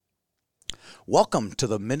Welcome to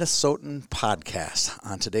the Minnesotan podcast.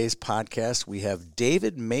 On today's podcast, we have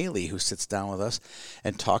David Maley, who sits down with us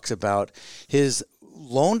and talks about his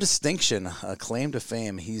lone distinction, a claim to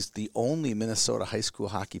fame. He's the only Minnesota high school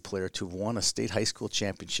hockey player to have won a state high school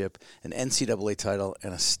championship, an NCAA title,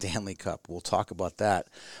 and a Stanley Cup. We'll talk about that.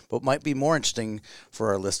 But what might be more interesting for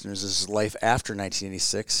our listeners is his life after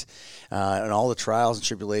 1986 and all the trials and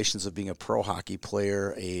tribulations of being a pro hockey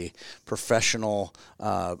player, a professional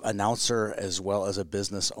announcer, as well as a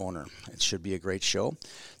business owner. It should be a great show.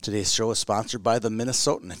 Today's show is sponsored by the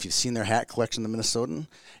Minnesotan. If you've seen their hat collection, the Minnesotan,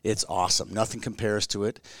 it's awesome. Nothing compares to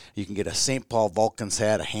it. You can get a St. Paul Vulcans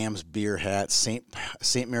hat, a Hams beer hat,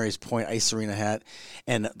 St. Mary's Point Ice Arena hat,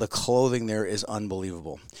 and the clothing there is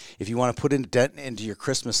unbelievable. If you want to put in debt into your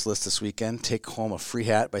Christmas list this weekend, take home a free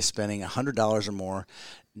hat by spending $100 or more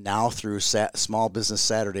now through Small Business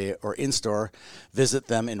Saturday or in-store. Visit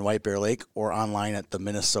them in White Bear Lake or online at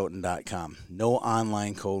theminnesotan.com. No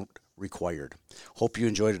online code required. Hope you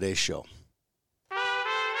enjoy today's show.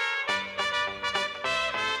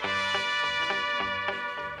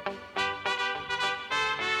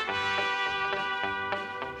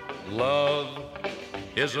 Love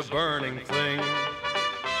is a burning thing,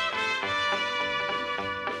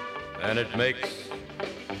 and it makes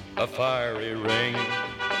a fiery ring.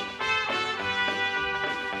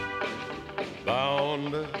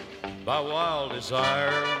 Bound by wild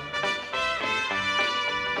desire,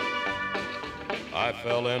 I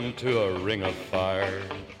fell into a ring of fire.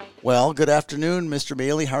 Well, good afternoon, Mr.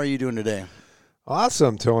 Maley. How are you doing today?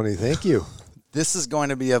 Awesome, Tony. Thank you. This is going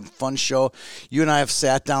to be a fun show. You and I have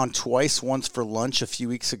sat down twice, once for lunch a few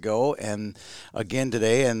weeks ago and again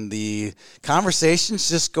today, and the conversations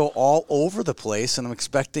just go all over the place, and I'm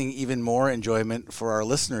expecting even more enjoyment for our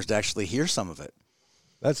listeners to actually hear some of it.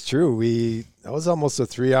 That's true. That was almost a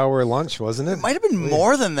 3-hour lunch, wasn't it? It might have been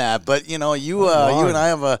more than that, but you and I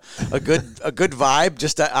have a good vibe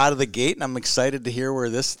just out of the gate, and I'm excited to hear where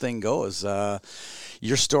this thing goes.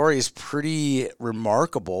 Your story is pretty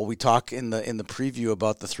remarkable. We talk in the preview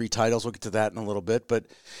about the 3 titles. We'll get to that in a little bit, but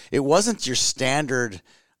it wasn't your standard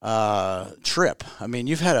trip. I mean,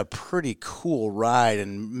 you've had a pretty cool ride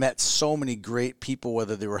and met so many great people,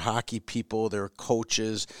 whether they were hockey people, they were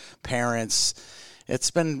coaches, parents. It's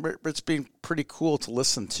been pretty cool to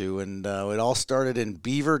listen to, and it all started in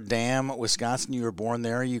Beaver Dam, Wisconsin. You were born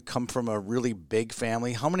there. You come from a really big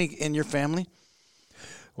family. How many in your family?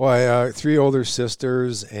 Well, 3 older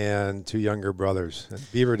sisters and 2 younger brothers. And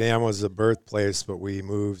Beaver Dam was the birthplace, but we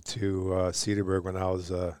moved to Cedarburg when I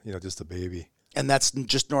was, just a baby. And that's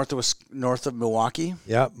just north of Milwaukee?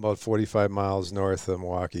 Yeah, about 45 miles north of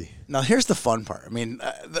Milwaukee. Now, here's the fun part. I mean,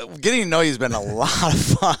 getting to know you has been a lot of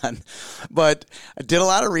fun, but I did a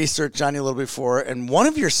lot of research on you a little before, and one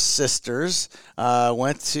of your sisters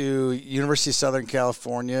went to University of Southern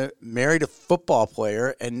California, married a football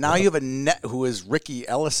player, and now you have who is Ricky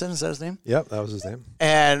Ellison. Is that his name? Yep, that was his name.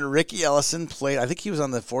 And Ricky Ellison played, I think he was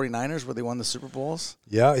on the 49ers where they won the Super Bowls.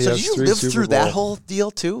 Yeah, so did you live through that whole deal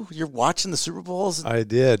too? You're watching the Super Bowls? I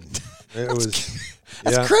did.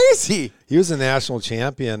 That's crazy. He was a national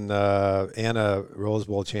champion and a Rose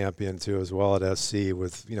Bowl champion too, as well at SC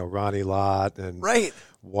with Ronnie Lott and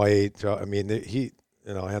White. I mean,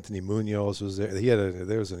 Anthony Munoz was there.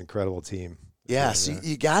 There was an incredible team. Yeah, so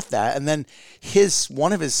you got that, and then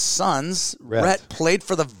one of his sons, Rhett, played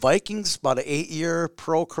for the Vikings, about an 8-year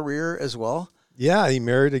pro career as well. Yeah, he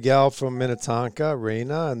married a gal from Minnetonka,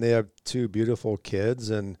 Raina, and they have 2 beautiful kids.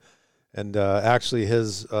 And actually,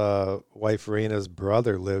 his wife Raina's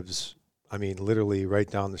brother lives, literally right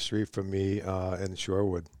down the street from me in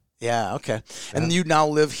Shorewood. Yeah, okay. Yeah. And you now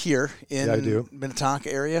live here in I do. Minnetonka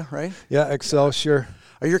area, right? Yeah, Excelsior.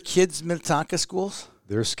 Are your kids Minnetonka schools?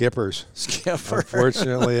 They're skippers.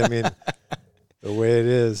 Unfortunately, the way it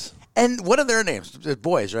is. And what are their names? They're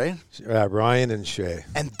boys, right? Ryan and Shay.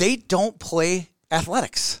 And they don't play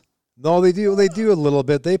athletics. No, they do. They do a little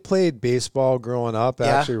bit. They played baseball growing up. Yeah.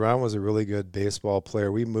 Actually, Ryan was a really good baseball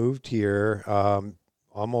player. We moved here it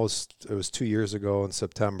was 2 years ago in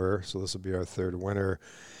September, so this will be our 3rd winter.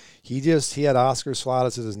 He had Oscar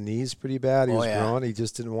Slatus at his knees pretty bad. He was growing. He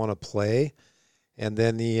just didn't want to play. And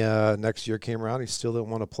then the next year came around. He still didn't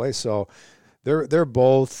want to play. So they're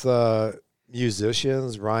both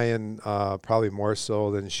musicians. Ryan probably more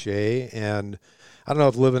so than Shay. And I don't know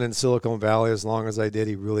if living in Silicon Valley as long as I did,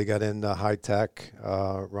 he really got into high tech.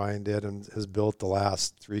 Ryan did, and has built the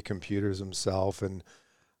last 3 computers himself. And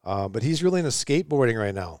but he's really into skateboarding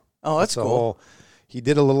right now. Oh, that's cool. He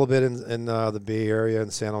did a little bit in the Bay Area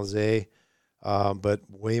in San Jose. But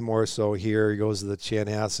way more so here. He goes to the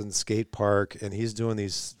Chanhassen skate park, and he's doing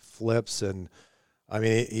these flips and I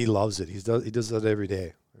mean, he loves it. He does that every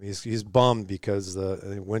day. I mean, he's bummed because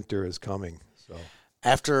the winter is coming. So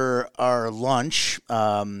after our lunch,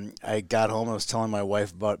 I got home. I was telling my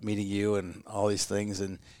wife about meeting you and all these things,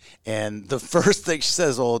 and the first thing she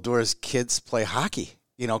says, "Oh, Dora's kids play hockey."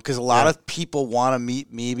 You know, because a lot of people want to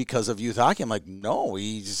meet me because of youth hockey. I'm like, no,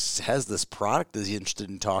 he just has this product that he's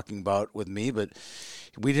interested in talking about with me, but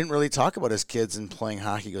we didn't really talk about his kids and playing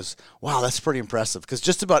hockey. He goes, wow, that's pretty impressive. Because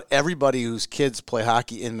just about everybody whose kids play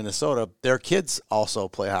hockey in Minnesota, their kids also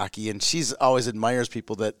play hockey. And she's always admires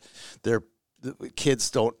people that their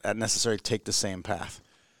kids don't necessarily take the same path.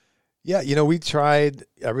 Yeah, you know, we tried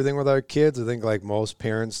everything with our kids. I think like most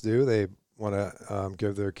parents do, they want to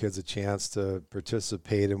give their kids a chance to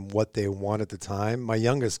participate in what they want at the time. My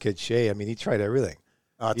youngest kid, Shay, I mean, he tried everything.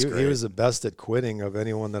 Oh, that's great. He was the best at quitting of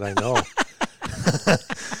anyone that I know.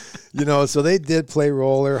 You know, so they did play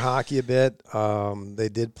roller hockey a bit. They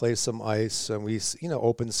did play some ice, and we, you know,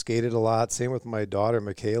 open skated a lot. Same with my daughter,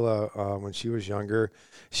 Michaela, when she was younger.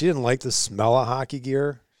 She didn't like the smell of hockey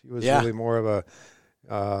gear. She was really more of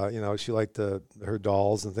a, you know, she liked her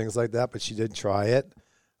dolls and things like that, but she did try it.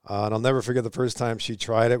 And I'll never forget the first time she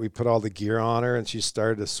tried it. We put all the gear on her, and she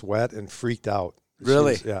started to sweat and freaked out.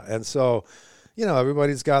 Really? Yeah. And so, you know,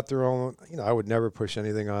 everybody's got their own, you know, I would never push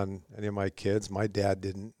anything on any of my kids. My dad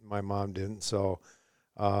didn't. My mom didn't. So,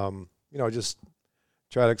 you know, just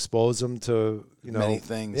try to expose them to, you know. Many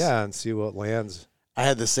things. Yeah, and see what lands. I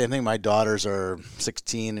had the same thing. My daughters are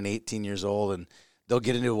 16 and 18 years old, and they'll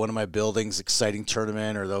get into one of my buildings, exciting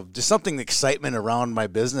tournament, or they'll just something excitement around my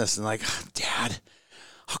business, and like, Dad,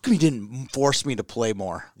 how come you didn't force me to play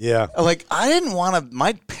more? Yeah. Like, I didn't want to,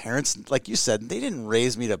 my parents, like you said, they didn't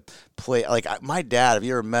raise me to play. Like, my dad, if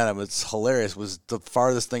you ever met him, it's hilarious, was the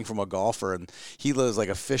farthest thing from a golfer, and he lives like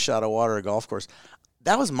a fish out of water at a golf course.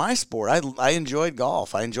 That was my sport. I enjoyed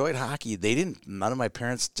golf. I enjoyed hockey. None of my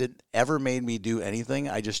parents ever made me do anything.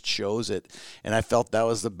 I just chose it, and I felt that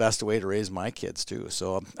was the best way to raise my kids, too.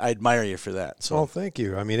 So I admire you for that. So, well, thank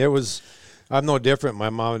you. I mean, I'm no different. My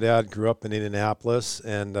mom and dad grew up in Indianapolis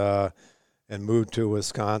and moved to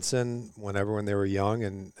Wisconsin when they were young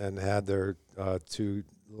and had their two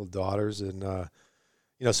little daughters. And,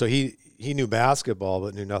 you know, so he knew basketball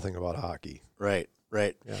but knew nothing about hockey. Right.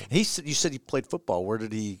 Yeah. You said he played football. Where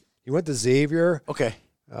did he? He went to Xavier. Okay.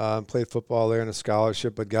 Played football there in a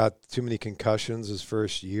scholarship, but got too many concussions his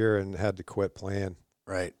first year and had to quit playing.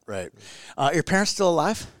 Right. Your parents still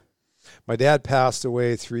alive? My dad passed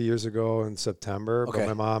away 3 years ago in September, okay. But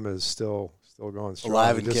my mom is still going strong.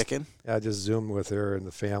 Alive and kicking? Yeah, I just Zoomed with her and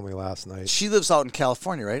the family last night. She lives out in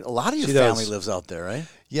California, right? A lot of your family lives out there, right?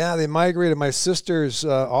 Yeah, they migrated. My sisters,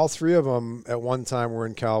 all three of them at one time were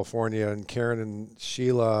in California, and Karen and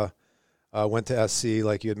Sheila went to SC,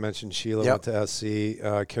 like you had mentioned. Sheila went to SC.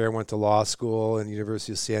 Karen went to law school in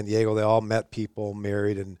University of San Diego. They all met people,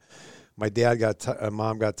 married, and my dad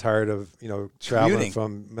mom got tired of, you know, traveling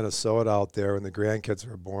from Minnesota out there when the grandkids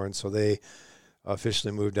were born, so they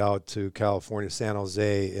officially moved out to California, San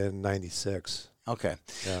Jose in '96. Okay.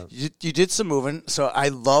 Yeah. You did some moving. So I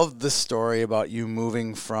love the story about you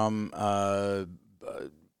moving from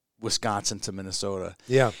Wisconsin to Minnesota.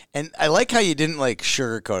 Yeah. And I like how you didn't like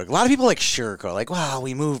sugarcoat it. A lot of people like sugarcoat, like, wow,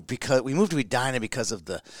 we moved to Edina because of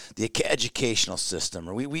the educational system,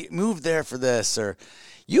 or we moved there for this, or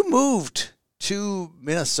you moved to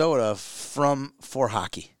Minnesota for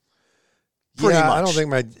hockey. Pretty much. I don't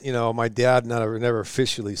think my dad never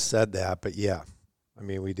officially said that, but yeah. I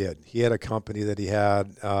mean, we did. He had a company that he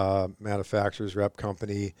had, manufacturer's rep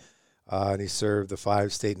company, and he served the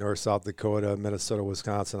 5-state North, South Dakota, Minnesota,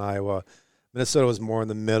 Wisconsin, Iowa. Minnesota was more in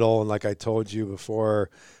the middle, and like I told you before,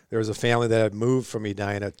 there was a family that had moved from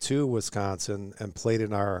Edina to Wisconsin and played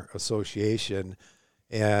in our association,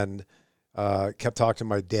 and kept talking to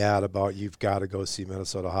my dad about, you've got to go see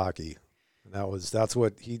Minnesota hockey. And that's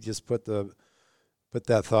what he just put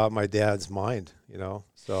that thought in my dad's mind, you know.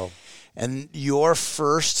 So, and your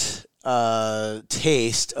first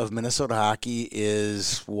taste of Minnesota hockey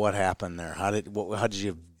is what happened there? How did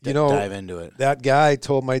you dive into it? That guy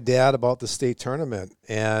told my dad about the state tournament,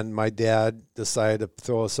 and my dad decided to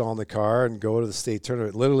throw us all in the car and go to the state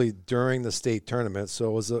tournament, literally during the state tournament.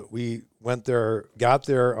 So we went there, got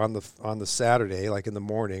there on the Saturday, like in the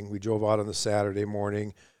morning. We drove out on the Saturday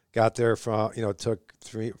morning, got there from, you know, it took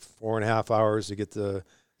 4.5 hours to get to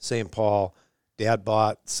St. Paul. Dad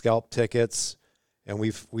bought scalp tickets, and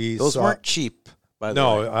those weren't cheap, by the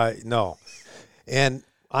way. No. And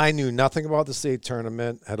I knew nothing about the state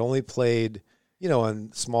tournament, had only played, you know,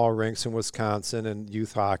 in small rinks in Wisconsin and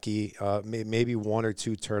youth hockey, maybe one or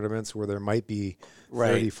two tournaments where there might be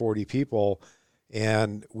 30, 40 people.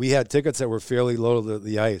 And we had tickets that were fairly low to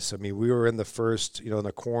the ice. I mean, we were in the first, in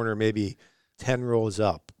the corner, maybe 10 rows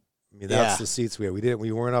up. I mean, that's the seats we had.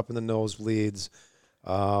 We weren't up in the nosebleeds.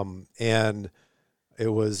 And it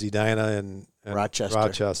was Edina and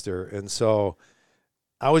Rochester. And so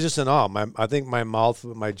I was just in awe. I think my mouth,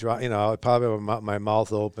 probably my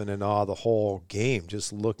mouth open in awe the whole game,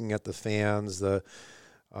 just looking at the fans, the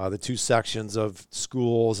two sections of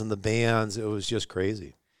schools and the bands. It was just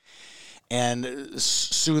crazy. And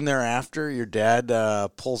soon thereafter, your dad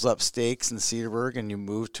pulls up stakes in Cedarburg, and you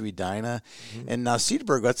move to Edina. Mm-hmm. And now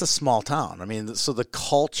Cedarburg, that's a small town. I mean, so the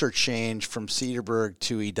culture change from Cedarburg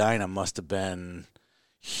to Edina must have been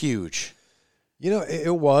huge.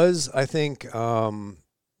 It was. I think, it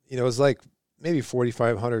was like maybe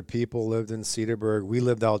 4,500 people lived in Cedarburg. We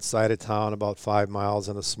lived outside of town about 5 miles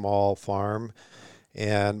on a small farm.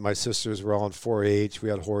 And my sisters were all in 4-H. We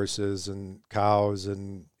had horses and cows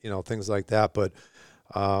and, things like that. But,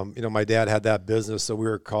 my dad had that business, so we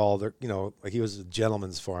were called, like he was a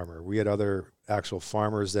gentleman's farmer. We had other actual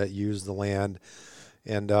farmers that used the land.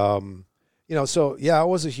 And, so, yeah, it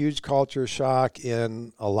was a huge culture shock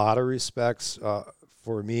in a lot of respects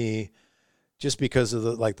for me, just because of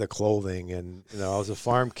the clothing. And, I was a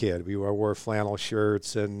farm kid. I wore flannel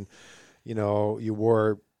shirts and, you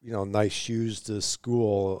wore nice shoes to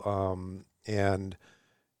school. And,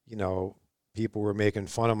 people were making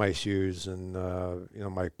fun of my shoes and,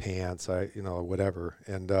 my pants, whatever.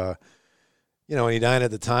 And, in Edina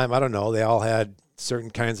at the time, I don't know, they all had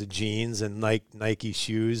certain kinds of jeans and Nike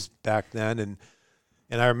shoes back then. And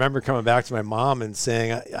I remember coming back to my mom and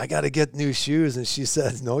saying, I got to get new shoes. And she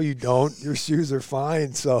said, no, you don't. Your shoes are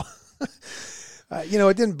fine. So,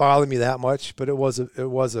 it didn't bother me that much, but it was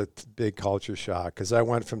a big culture shock, because I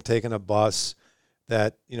went from taking a bus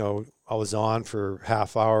that, I was on for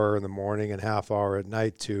half hour in the morning and half hour at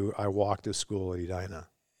night to I walked to school at Edina.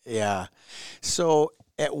 Yeah. So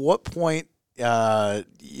at what point, you're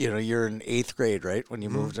in 8th grade, right, when you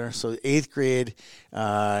moved there? So 8th grade,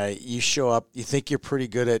 you show up, you think you're pretty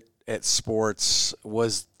good at sports.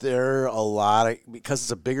 Was there a lot because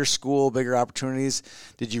it's a bigger school, bigger opportunities,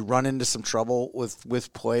 did you run into some trouble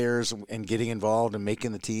with players and getting involved and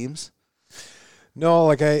making the teams?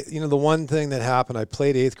 No, the one thing that happened, I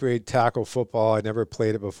played 8th grade tackle football. I never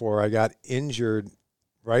played it before. I got injured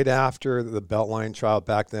right after the Beltline tryout.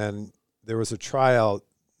 Back then, there was a tryout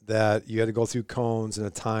that you had to go through cones in a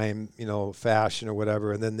time, fashion or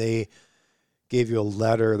whatever. And then they gave you a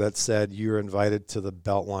letter that said you're invited to the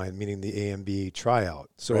Beltline, meaning the A and B tryout.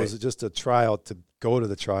 So It was just a tryout to go to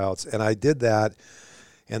the tryouts. And I did that.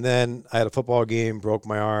 And then I had a football game, broke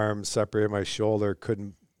my arm, separated my shoulder,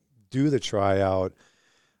 couldn't do the tryout.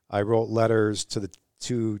 I wrote letters to the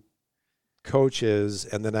 2 coaches,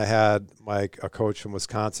 and then I had a coach from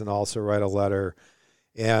Wisconsin also write a letter.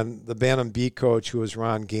 And the Bantam B coach, who was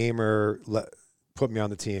Ron Gamer, put me on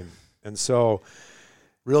the team. And so,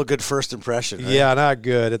 real good first impression, right? Yeah, not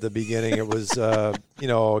good at the beginning. It was, a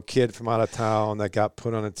kid from out of town that got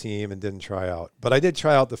put on a team and didn't try out. But I did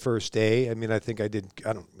try out the first day. I mean, I think I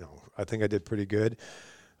did pretty good.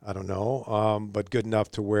 I don't know, but good enough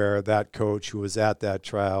to where that coach who was at that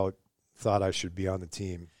tryout thought I should be on the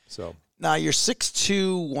team. So now you're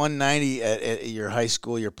 6'2", 190 at your high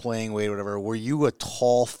school, your playing weight, whatever. Were you a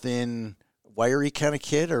tall, thin, wiry kind of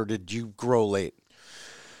kid, or did you grow late?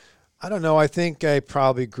 I don't know. I think I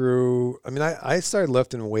probably grew. I mean, I started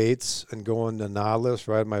lifting weights and going to Nautilus,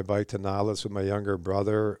 riding my bike to Nautilus with my younger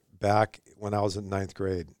brother back when I was in 9th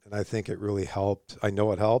grade. And I think it really helped. I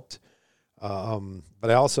know it helped. But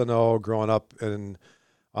I also know growing up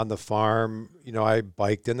on the farm, I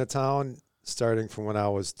biked into town starting from when I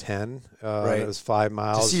was 10. Right. It was 5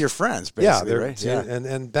 miles. To see your friends, basically, right? Yeah.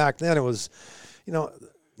 And back then it was,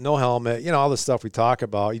 no helmet, all the stuff we talk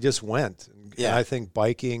about. You just went. Yeah. And I think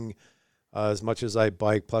biking, as much as I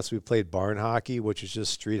bike, plus we played barn hockey, which is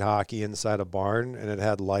just street hockey inside a barn, and it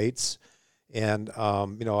had lights. And,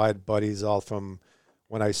 I had buddies all from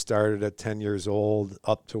when I started at 10 years old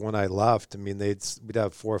up to when I left. I mean, we'd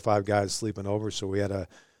have 4 or 5 guys sleeping over, so we had a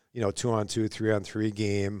 2-on-2, 3-on-3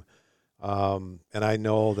 game. And I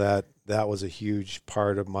know that was a huge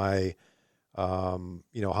part of my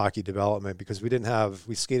hockey development, because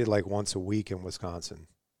we skated like once a week in Wisconsin.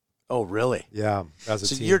 Oh, really? Yeah, as a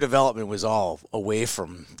team. So your development was all away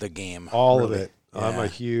from the game. All really. of it. Yeah. I'm a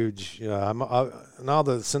huge.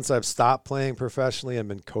 Since I've stopped playing professionally, I've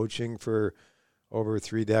been coaching for over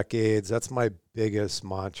 3 decades. That's my biggest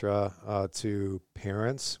mantra to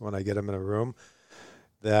parents when I get them in a room.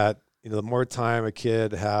 That the more time a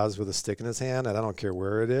kid has with a stick in his hand, and I don't care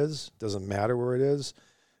where it is, doesn't matter where it is,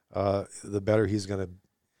 the better he's going to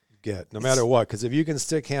get, no matter what. Because if you can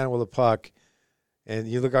stick hand with a puck and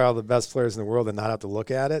you look at all the best players in the world and not have to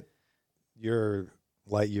look at it, you're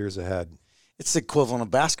light years ahead. It's the equivalent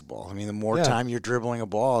of basketball. I mean, the more time you're dribbling a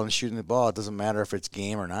ball and shooting the ball, it doesn't matter if it's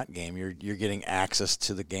game or not game. You're getting access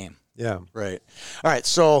to the game. Yeah. Right. All right.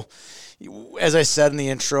 So, as I said in the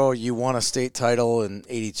intro, you won a state title in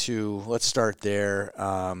 '82. Let's start there.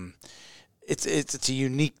 It's a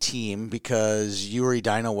unique team because you were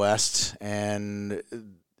Edina West, and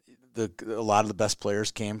a lot of the best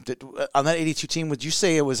players came. On that '82 team, would you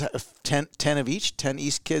say it was 10 of each, 10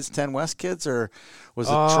 East kids, 10 West kids, or was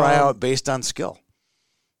the tryout based on skill?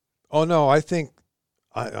 Oh, no, I think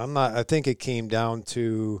I think it came down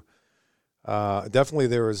to definitely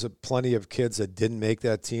there was plenty of kids that didn't make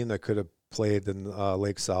that team that could have played in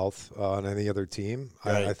Lake South on any other team,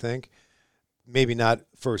 right. I think. Maybe not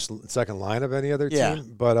second line of any other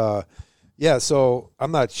team, but so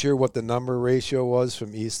I'm not sure what the number ratio was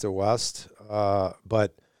from east to west,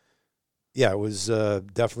 but it was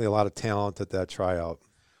definitely a lot of talent at that tryout.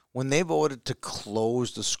 When they voted to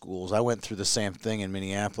close the schools, I went through the same thing in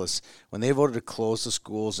Minneapolis. When they voted to close the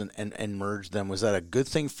schools and merge them, was that a good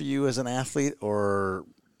thing for you as an athlete, or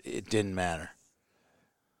it didn't matter?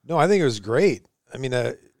 No, I think it was great. I mean,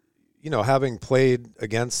 having played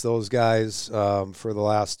against those guys for the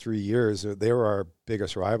last 3 years, they were our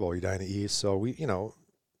biggest rival, Edina East. So we,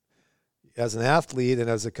 as an athlete and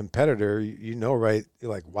as a competitor, right,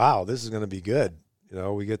 you're like, wow, this is going to be good.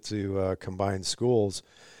 We get to combine schools.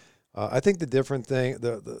 I think the different thing,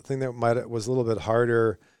 the thing that was a little bit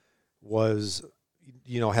harder was,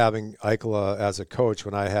 having Eichela as a coach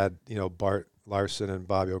when I had, Bart Larson and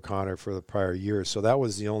Bobby O'Connor for the prior years. So that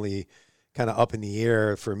was the only kind of up in the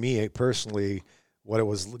air for me personally, what it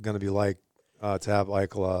was going to be like to have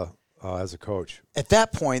Eichela as a coach. At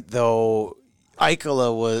that point, though,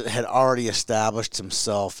 Eichela had already established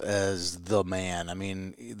himself as the man. I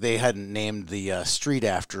mean, they hadn't named the street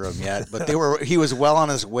after him yet, but he was well on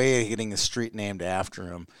his way to getting the street named after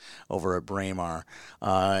him over at Braemar.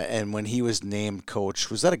 And when he was named coach,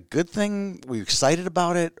 was that a good thing? Were you excited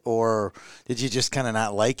about it, or did you just kind of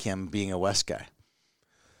not like him being a West guy?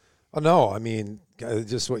 Oh, no, I mean,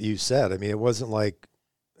 just what you said. I mean, it wasn't like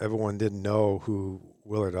everyone didn't know who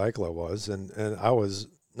Willard Eichela was, and I was,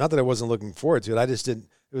 not that I wasn't looking forward to it, I just didn't,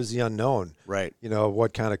 it was the unknown. Right.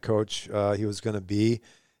 What kind of coach he was going to be,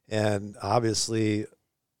 and obviously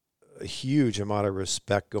a huge amount of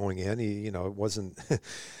respect going in. It wasn't,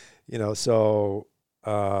 so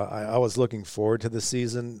I was looking forward to the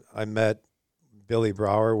season. I met Billy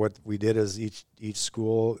Brower. What we did is each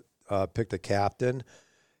school picked a captain.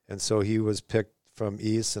 And so he was picked from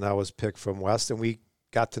East and I was picked from West, and we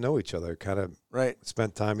got to know each other, kind of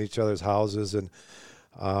spent time at each other's houses. And,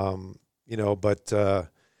 and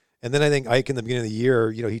then I think Ike in the beginning of the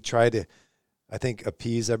year, he tried to, I think,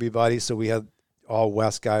 appease everybody. So we had all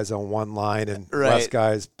West guys on one line and West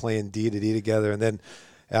guys playing D to D together. And then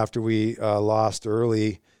after we lost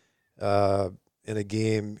early in a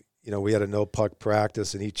game, we had a no puck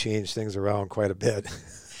practice and he changed things around quite a bit.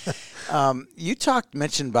 You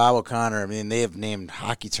mentioned Bob O'Connor. I mean, they have named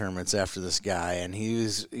hockey tournaments after this guy, and he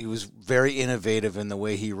was very innovative in the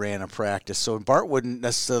way he ran a practice. So Bart wouldn't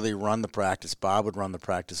necessarily run the practice. Bob would run the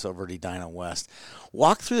practice over at Edina West.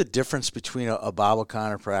 Walk through the difference between a Bob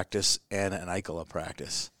O'Connor practice and an Eichela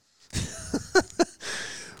practice.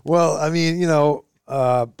 Well, I mean,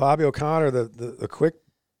 Bobby O'Connor, the quick,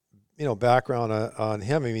 background on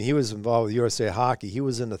him. I mean, he was involved with USA Hockey. He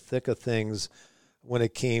was in the thick of things when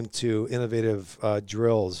it came to innovative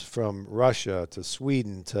drills from Russia to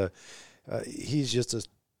Sweden to he's just a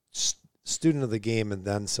student of the game and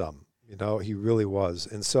then some. He really was.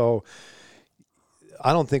 And so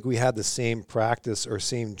I don't think we had the same practice or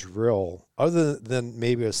same drill other than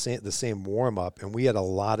maybe the same warm-up, and we had a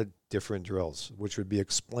lot of different drills, which would be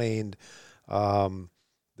explained.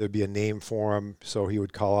 There'd be a name for him, so he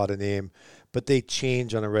would call out a name, but they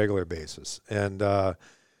change on a regular basis. And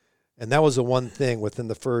that was the one thing within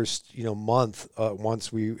the first, month,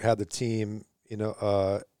 once we had the team,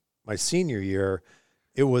 my senior year,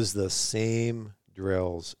 it was the same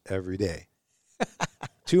drills every day.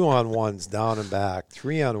 2-on-1s down and back,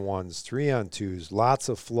 3-on-1s, 3-on-2s, lots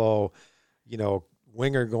of flow,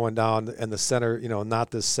 winger going down and the center, not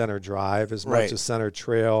this center drive as much as center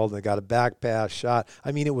trail. They got a back pass shot.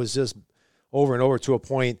 I mean, it was just over and over to a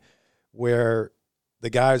point where the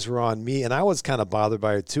guys were on me, and I was kind of bothered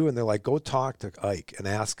by it too. And they're like, go talk to Ike and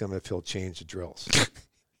ask him if he'll change the drills.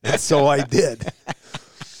 And so I did.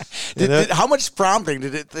 How much prompting?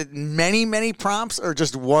 Did it many prompts or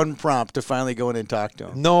just one prompt to finally go in and talk to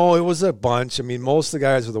him? No, it was a bunch. I mean, most of the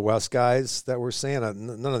guys were the West guys that were saying it.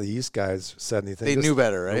 None of the East guys said anything. They knew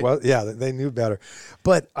better, right? Yeah, they knew better.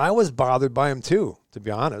 But I was bothered by him too, to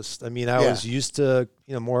be honest. I mean, I was used to,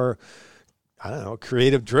 more,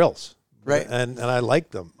 creative drills. Right. And I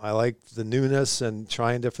liked them. I liked the newness and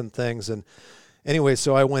trying different things. And anyway,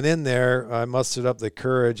 so I went in there. I mustered up the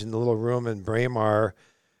courage in the little room in Braemar.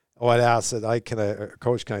 I'd asked,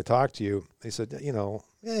 Coach, can I talk to you? He said,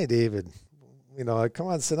 hey, David, come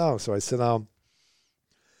on, sit down. So I sit down.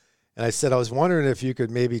 And I said, I was wondering if you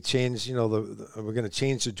could maybe change, we're going to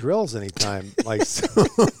change the drills anytime. Like, soon.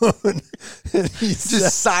 And he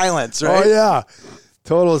just silence, right? Oh, yeah.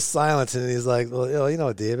 Total silence. And he's like,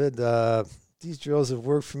 well, David, these drills have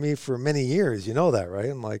worked for me for many years. You know that, right?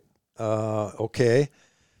 I'm like, okay.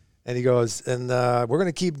 And he goes, and we're going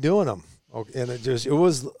to keep doing them. Okay. And it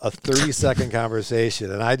was a 30-second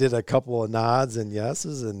conversation. And I did a couple of nods and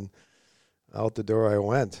yeses, and out the door I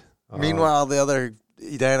went. Meanwhile, the other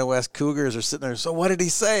Edina West Cougars are sitting there. So what did he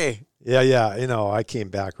say? Yeah. I came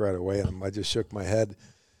back right away, and I just shook my head.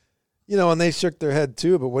 And they shook their head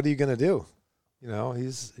too, but what are you going to do?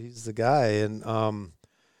 He's the guy. And,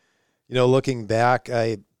 looking back,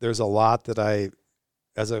 there's a lot that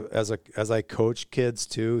as I coach kids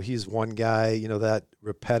too, he's one guy, that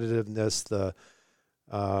repetitiveness,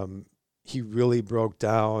 he really broke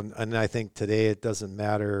down. And I think today it doesn't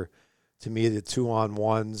matter to me. The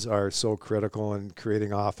 2-on-1s are so critical in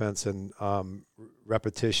creating offense and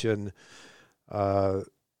repetition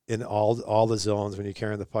in all the zones when you're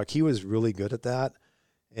carrying the puck. He was really good at that.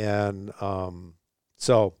 And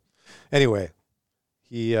so anyway,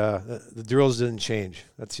 the drills didn't change.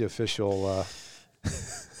 That's the official.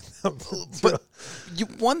 But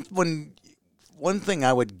one thing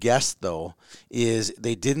I would guess though is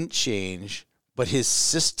they didn't change, but his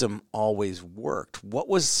system always worked. What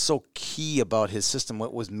was so key about his system?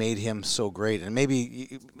 What was made him so great? And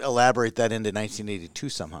maybe elaborate that into 1982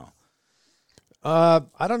 somehow.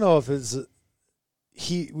 I don't know if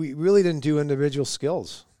we really didn't do individual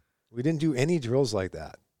skills. We didn't do any drills like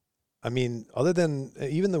that. I mean, other than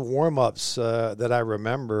even the warm-ups that I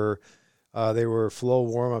remember, they were flow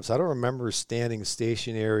warm-ups. I don't remember standing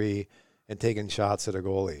stationary and taking shots at a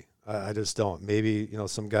goalie. I just don't. Maybe,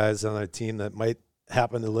 some guys on our team that might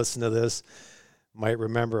happen to listen to this might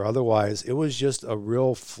remember otherwise. It was just a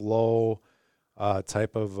real flow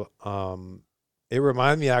type of it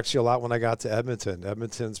reminded me actually a lot when I got to Edmonton.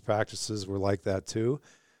 Edmonton's practices were like that too.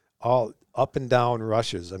 All up and down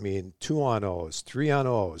rushes. I mean, 2-on-0s,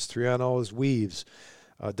 3-on-0s, 3-on-0s, weaves.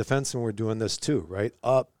 Defensemen were doing this too, right?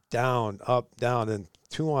 Up, down, and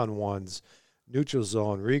 2-on-1s, neutral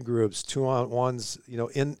zone, regroups, 2-on-1s,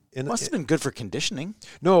 in must have been good for conditioning.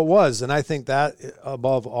 No, it was. And I think that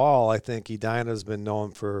above all, I think Edina's been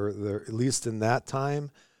known for, at least in that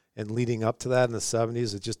time and leading up to that in the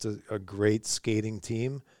 70s, it's just a great skating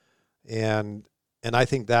team. And I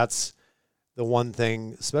think that's the one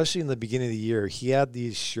thing, especially in the beginning of the year, he had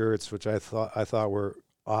these shirts, which I thought were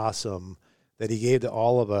awesome, that he gave to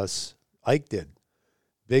all of us. Ike did.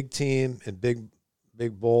 Big team and big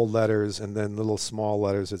bold letters, and then little small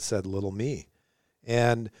letters that said "Little Me."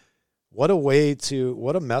 And what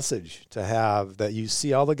a message to have, that you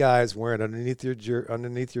see all the guys wearing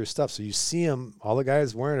underneath your stuff. So you see them, all the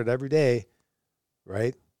guys wearing it every day,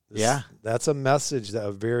 right? That's a message,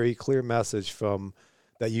 a very clear message from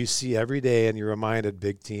that you see every day, and you're reminded,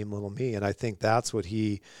 big team, little me. And I think that's what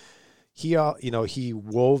he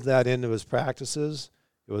wove that into his practices.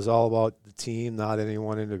 It was all about the team, not any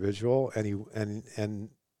one individual. And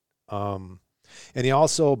he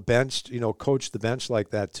also coached the bench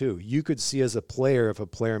like that too. You could see as a player, if a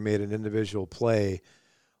player made an individual play,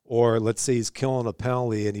 or let's say he's killing a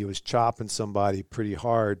penalty and he was chopping somebody pretty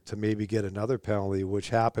hard to maybe get another penalty, which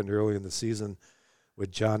happened early in the season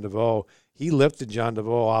with John DeVoe. He lifted John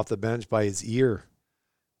DeVoe off the bench by his ear.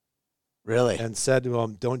 Really? And said to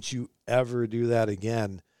him, don't you ever do that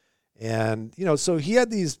again. And, so he had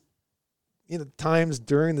these, times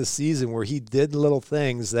during the season where he did little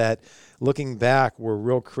things that, looking back, were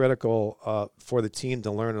real critical for the team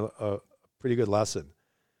to learn a pretty good lesson.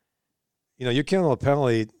 You're killing a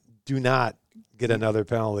penalty, do not get another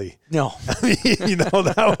penalty. No. I mean,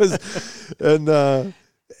 that was,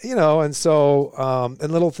 and so,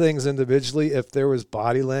 and little things individually, if there was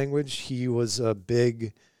body language, he was a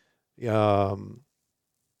big, he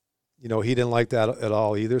didn't like that at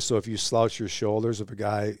all either. So if you slouch your shoulders, if a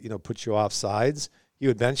guy, puts you off sides, he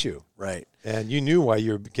would bench you. Right. And you knew why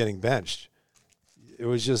you were getting benched. It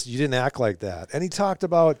was just, you didn't act like that. And he talked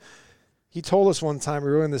about, He told us one time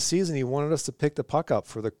early in the season he wanted us to pick the puck up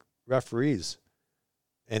for the referees.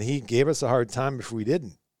 And he gave us a hard time if we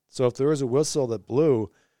didn't. So if there was a whistle that blew,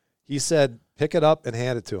 he said, pick it up and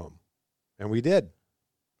hand it to him. And we did.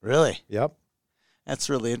 Really? Yep.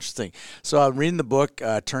 That's really interesting. So I'm reading the book,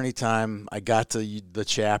 Tourney Time. I got to the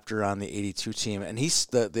chapter on the 82 team, and he's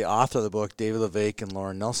the author of the book, David LeVake and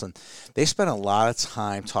Lauren Nelson. They spent a lot of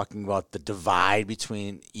time talking about the divide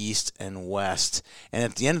between East and West. And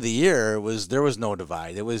at the end of the year, there was no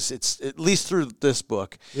divide. It's at least through this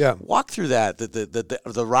book. Yeah. Walk through that,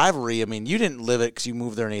 the rivalry. I mean, you didn't live it because you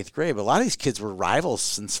moved there in 8th grade, but a lot of these kids were rivals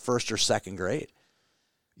since 1st or 2nd grade.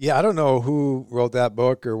 Yeah, I don't know who wrote that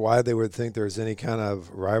book or why they would think there's any kind of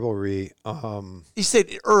rivalry. You said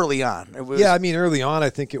early on. Yeah, I mean, early on, I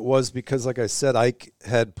think it was because, like I said, Ike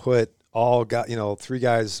had put three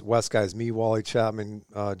guys, West guys, me, Wally Chapman,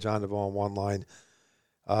 John DeVoe on one line,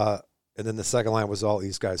 and then the second line was all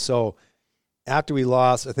East guys. So after we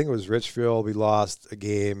lost, I think it was Richfield, we lost a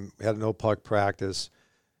game, we had a no puck practice,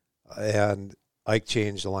 and Ike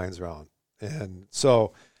changed the lines around. And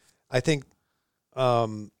so I think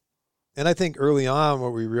and I think early on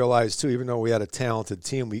what we realized too, even though we had a talented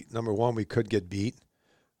team, number one, we could get beat.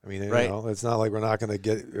 I mean, right. It's not like we're not going to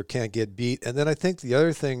get or can't get beat. And then I think the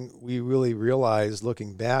other thing we really realized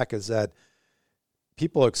looking back is that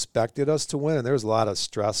people expected us to win, and there was a lot of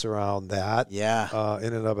stress around that. Yeah.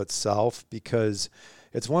 In and of itself, because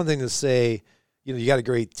it's one thing to say, you got a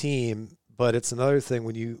great team, but it's another thing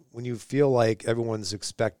when you feel like everyone's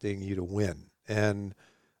expecting you to win. And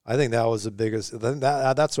I think that was the biggest.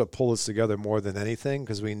 That's what pulled us together more than anything,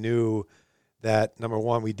 because we knew that, number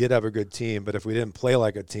one, we did have a good team, but if we didn't play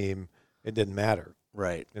like a team, it didn't matter.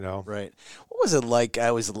 Right. Right. What was it like? I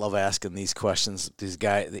always love asking these questions. These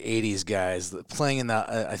guys, the '80s guys, playing in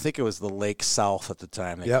I think it was the Lake South at the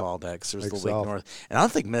time. They called that, because there was the Lake North, and I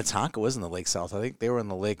don't think Minnetonka was in the Lake South. I think they were in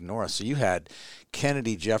the Lake North. So you had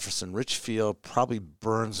Kennedy, Jefferson, Richfield, probably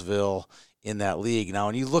Burnsville in that league. Now,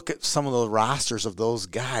 when you look at some of the rosters of those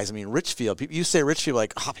guys, I mean, Richfield, you say Richfield,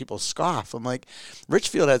 like, people scoff. I'm like,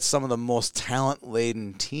 Richfield had some of the most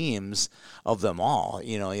talent-laden teams of them all.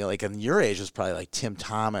 Like in your age, it was probably like Tim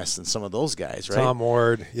Thomas and some of those guys, right? Tom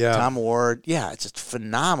Ward, yeah. It's just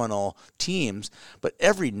phenomenal teams. But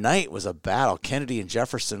every night was a battle. Kennedy and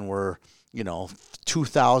Jefferson were,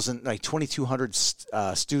 2,000, like 2,200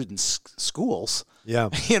 students schools. Yeah.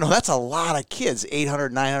 That's a lot of kids,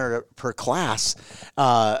 800, 900 per class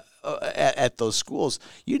at those schools.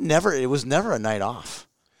 It was never a night off.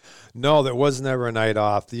 No, there was never a night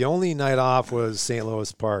off. The only night off was St.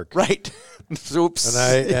 Louis Park. Right. Oops.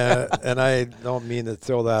 And I don't mean to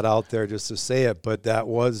throw that out there just to say it, but that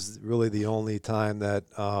was really the only time that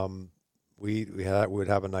we would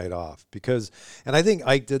have a night off. And I think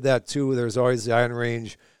Ike did that too. There was always the Iron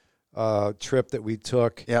Range trip that we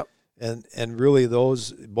took. Yep. And really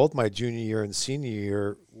those, both my junior year and senior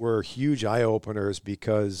year, were huge eye-openers,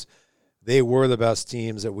 because they were the best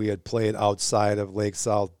teams that we had played outside of Lake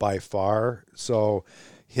South by far. So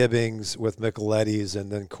Hibbings with Micheletti's,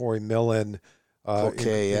 and then Corey Millen,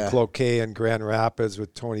 Cloquet and Grand Rapids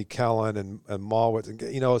with Tony Kellen and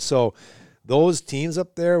Malwitz. So those teams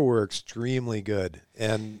up there were extremely good.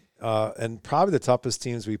 And probably the toughest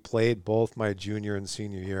teams we played both my junior and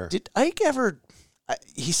senior year. Did Ike ever...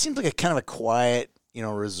 he seems like a kind of a quiet,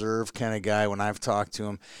 reserved kind of guy when I've talked to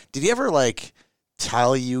him. Did he ever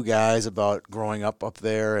tell you guys about growing up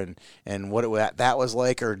there and what that was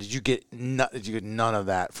like, or did you get none of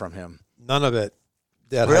that from him? None of it.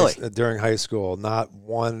 Really? During high school, not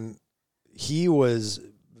one. He was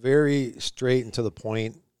very straight and to the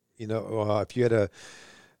point. If you had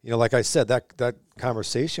like I said, that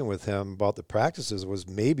conversation with him about the practices was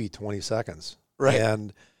maybe 20 seconds. Right.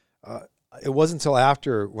 And it wasn't until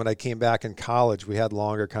after, when I came back in college, we had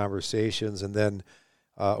longer conversations. And then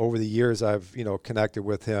over the years, I've, connected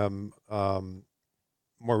with him.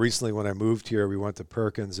 More recently, when I moved here, we went to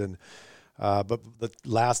Perkins. But the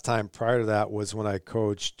last time prior to that was when I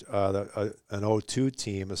coached an O2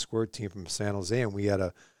 team, a squirt team from San Jose. And we had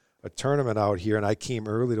a tournament out here. And I came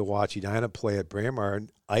early to watch Edina play at Braemar.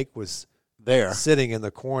 And Ike was there, sitting in the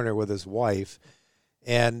corner with his wife.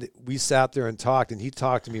 And we sat there and talked, and he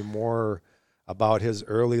talked to me more about his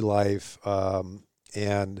early life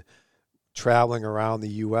and traveling around the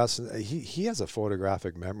U.S. And he has a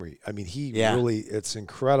photographic memory. I mean, really, it's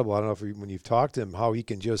incredible. I don't know when you've talked to him, how he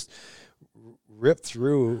can just rip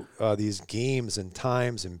through these games and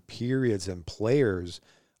times and periods and players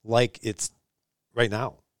like it's right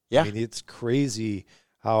now. Yeah. I mean, it's crazy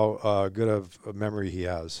how good of a memory he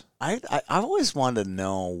has. I've always wanted to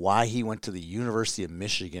know why he went to the University of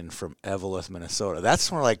Michigan from Eveleth, Minnesota.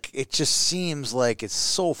 That's more like, it just seems like it's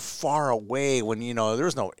so far away when, there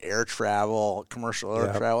was no air travel, commercial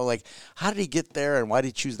air travel. Like, how did he get there and why did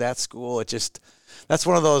he choose that school? That's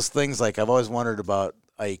one of those things, like, I've always wondered about,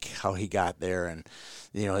 like, how he got there and,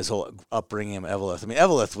 his whole upbringing in Eveleth. I mean,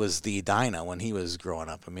 Eveleth was the Edina when he was growing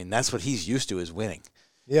up. I mean, that's what he's used to, is winning.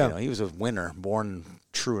 Yeah. He was a winner, born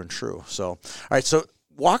true and true. So, all right, so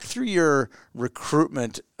walk through your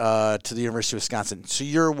recruitment to the University of Wisconsin. So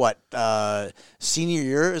you're what, senior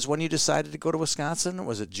year is when you decided to go to Wisconsin?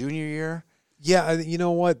 Was it junior year? Yeah, you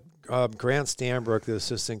know what? Grant Stanbrook, the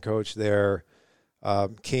assistant coach there,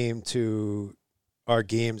 came to our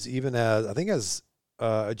games even as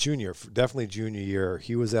a junior, definitely junior year.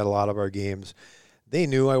 He was at a lot of our games. They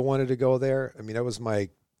knew I wanted to go there. I mean, that was my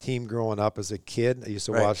team growing up as a kid. I used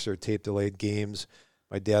to watch their tape-delayed games.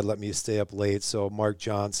 My dad let me stay up late, so Mark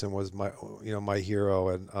Johnson was my hero,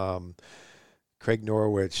 and Craig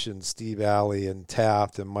Norwich and Steve Alley and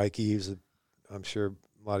Taft and Mike Eves. I'm sure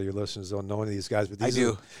a lot of your listeners don't know any of these guys, but these I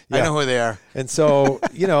do. I know who they are. And so,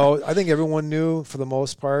 I think everyone knew for the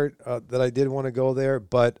most part that I did want to go there,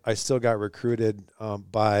 but I still got recruited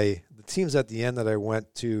by the teams at the end that I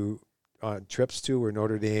went to trips to were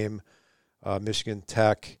Notre Dame, Michigan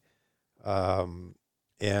Tech,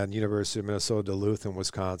 and University of Minnesota, Duluth, and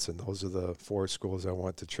Wisconsin. Those are the 4 schools I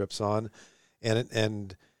went to trips on.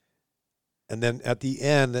 And then at the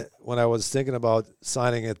end, when I was thinking about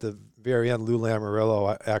signing at the very end, Lou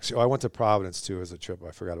Lamoriello, I went to Providence, too, as a trip.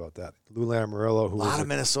 I forgot about that. Lou Lamoriello, who was a lot of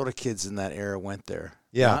Minnesota kids in that era went there.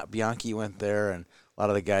 Yeah. Bianchi went there, and a lot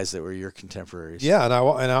of the guys that were your contemporaries. Yeah, and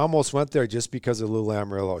I almost went there just because of Lou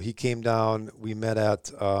Lamoriello. He came down. We met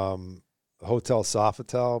at Hotel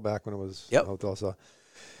Sofitel back when it was Hotel Sofitel.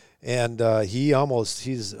 And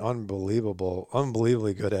he's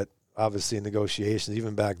unbelievably good at, obviously, negotiations,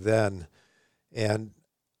 even back then. And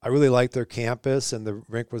I really liked their campus, and the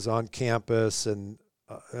rink was on campus, and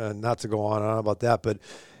not to go on and on about that, but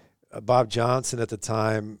Bob Johnson at the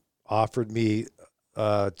time offered me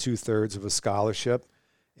 2/3 of a scholarship,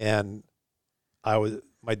 and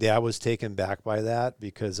my dad was taken back by that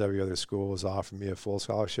because every other school was offering me a full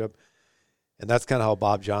scholarship. And that's kind of how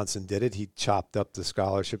Bob Johnson did it. He chopped up the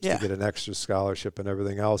scholarships to get an extra scholarship and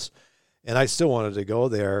everything else. And I still wanted to go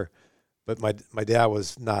there, but my dad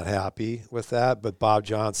was not happy with that. But Bob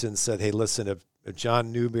Johnson said, hey, listen, if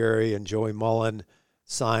John Newberry and Joey Mullen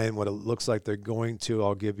sign what it looks like they're going to,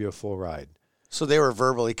 I'll give you a full ride. So they were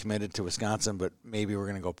verbally committed to Wisconsin, but maybe we're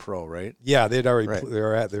going to go pro, right? Yeah, they'd already they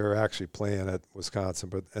were actually playing at Wisconsin,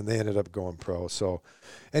 and they ended up going pro. So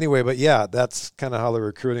anyway, but yeah, that's kind of how the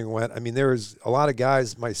recruiting went. I mean, there was a lot of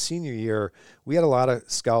guys. My senior year, we had a lot of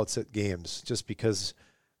scouts at games, just because,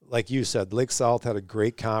 like you said, Lake South had a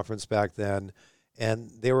great conference back then, and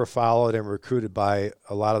they were followed and recruited by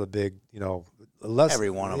a lot of the big, every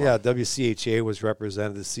one of them. Yeah, WCHA was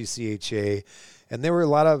represented, the CCHA. And there were a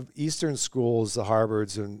lot of Eastern schools, the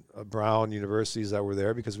Harvards and Brown universities that were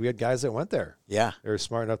there because we had guys that went there. Yeah. They were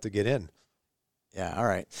smart enough to get in. Yeah, all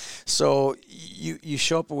right. So you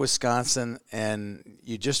show up at Wisconsin and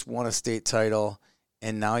you just won a state title,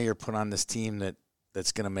 and now you're put on this team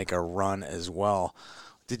that's going to make a run as well.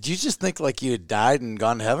 Did you just think like you had died and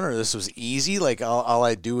gone to heaven, or this was easy? Like all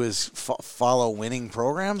I do is follow winning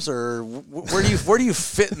programs, or where do you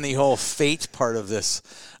fit in the whole fate part of this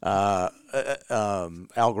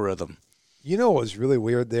algorithm? What was really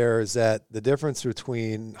weird there is that the difference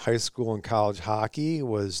between high school and college hockey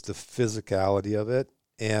was the physicality of it.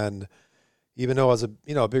 And even though I was a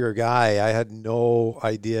bigger guy, I had no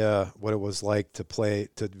idea what it was like to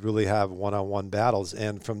really have one-on-one battles.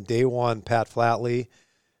 And from day one, Pat Flatley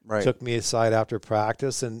took me aside after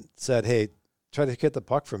practice and said, hey, try to hit the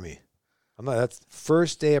puck for me. That's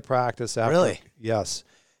first day of practice. Really? Yes.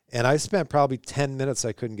 And I spent probably 10 minutes.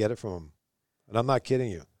 I couldn't get it from him. And I'm not kidding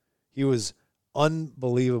you. He was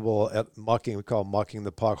unbelievable at mucking. We call mucking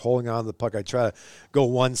the puck, holding on to the puck. I try to go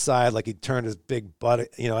one side like he turned his big butt,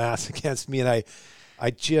 ass against me. And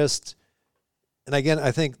and again,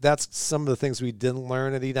 I think that's some of the things we didn't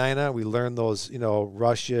learn at Edina. We learned those,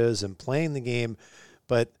 rushes and playing the game,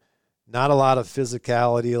 but not a lot of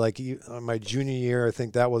physicality. Like my junior year, I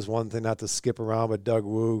think that was one thing, not to skip around, but Doug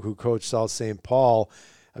Wu, who coached South St. Paul,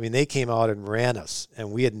 I mean, they came out and ran us,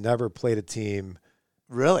 and we had never played a team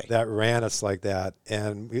really that ran us like that.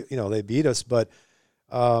 And, they beat us. But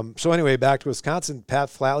so anyway, back to Wisconsin, Pat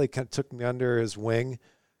Flatley kind of took me under his wing,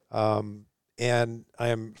 and I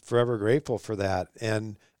am forever grateful for that.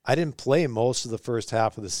 And I didn't play most of the first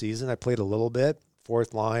half of the season. I played a little bit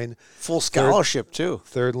fourth line. Full scholarship, too.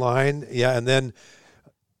 Third line, yeah. And then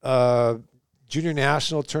junior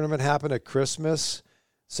national tournament happened at Christmas.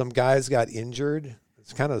 Some guys got injured.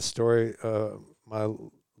 It's kind of a story, my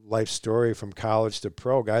life story from college to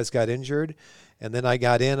pro. Guys got injured, and then I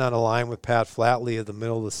got in on a line with Pat Flatley at the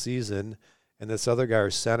middle of the season, and this other guy, our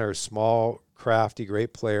center, small, crafty,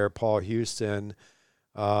 great player, Paul Houston,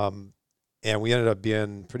 and we ended up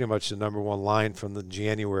being pretty much the number one line from the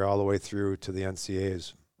January all the way through to the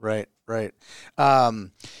NCAAs. Right.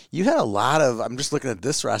 You had a lot of, I'm just looking at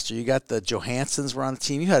this roster, you got the Johanssons were on the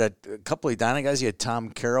team. You had a couple of Edina guys. You had Tom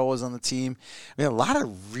Carroll was on the team. I mean, a lot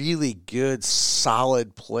of really good,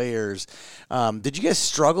 solid players. Did you guys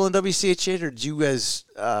struggle in WCHA, or did you guys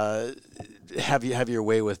have your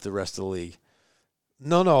way with the rest of the league?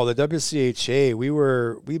 No, the WCHA,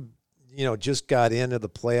 we just got into the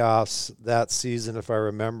playoffs that season, if I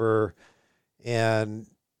remember, and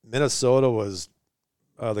Minnesota was,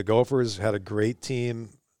 the Gophers had a great team.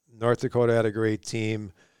 North Dakota had a great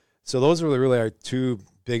team. So those were really our two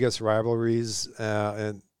biggest rivalries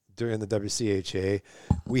during the WCHA.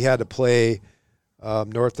 We had to play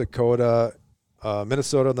North Dakota,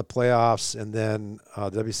 Minnesota in the playoffs, and then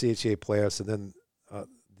WCHA playoffs, and then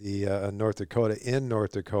the North Dakota in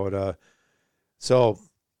North Dakota. So,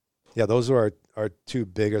 yeah, those were our two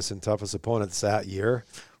biggest and toughest opponents that year.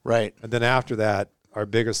 Right. And then after that, our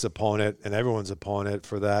biggest opponent and everyone's opponent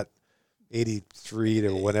for that 83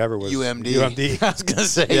 to whatever was UMD. I was going to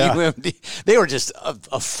say UMD. They were just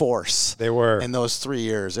a force. They were. In those 3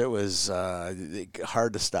 years. It was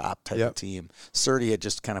hard to stop type of team. Surdy had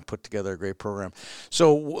just kind of put together a great program.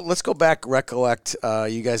 So let's go back, recollect.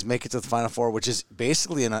 You guys make it to the Final Four, which is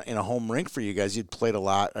basically in a home rink for you guys. You'd played a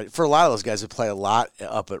lot. For a lot of those guys, who played a lot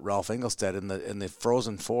up at Ralph Engelstad in the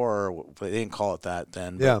Frozen Four. They didn't call it that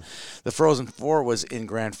then. Yeah. The Frozen Four was in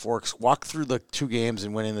Grand Forks. Walk through the two games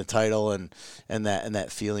and winning the title and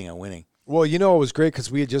that feeling of winning. Well, it was great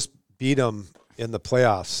because we had just beat them in the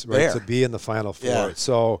playoffs, right, to be in the Final Four. Yeah.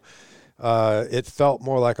 So it felt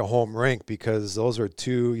more like a home rink because those are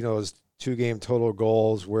those 2-game total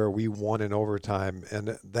goals where we won in overtime.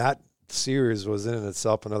 And that series was in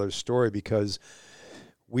itself another story because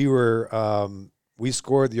we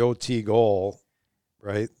scored the OT goal,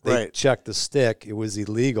 right? They checked the stick. It was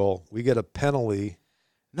illegal. We get a penalty.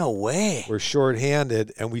 No way. We're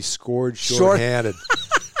shorthanded, and we scored shorthanded.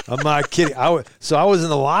 I'm not kidding. I was in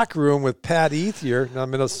the locker room with Pat Ethier, a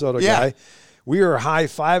Minnesota guy. We were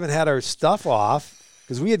high-fiving, had our stuff off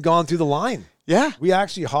because we had gone through the line. Yeah. We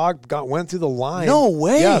actually went through the line. No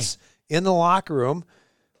way. Yes, in the locker room.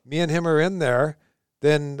 Me and him are in there.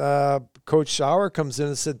 Then Coach Schauer comes in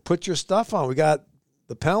and said, put your stuff on. We got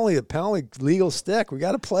the penalty legal stick. We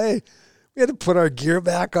got to play. We had to put our gear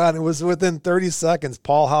back on. It was within 30 seconds.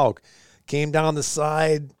 Paul Houck came down the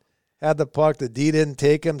side, had the puck. The D didn't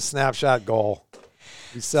take him. Snapshot goal.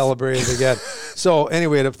 We celebrated again. So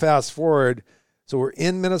anyway, to fast forward, so we're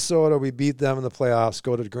in Minnesota. We beat them in the playoffs,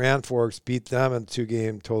 go to Grand Forks, beat them in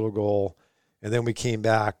 2-game total goal, and then we came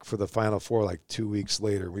back for the Final Four like 2 weeks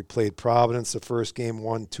later. We played Providence the first game,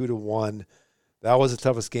 won 2-1. That was the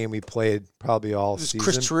toughest game we played probably all season.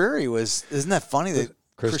 Chris Trieri isn't that funny that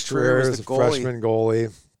Chris Trieri was the freshman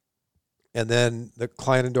goalie. And then the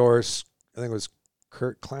Kleinendorfs, I think it was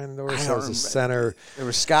Kurt Kleinendorf, that was the center. It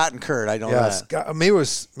was Scott and Kurt, I know that. Scott, maybe it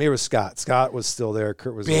was Scott. Scott was still there.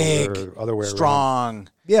 Kurt was big, older, other way strong.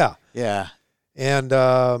 around. Yeah. And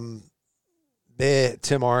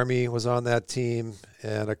Tim Army was on that team,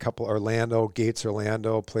 and a couple, Gates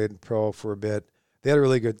Orlando played pro for a bit. They had a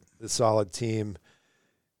really good, solid team.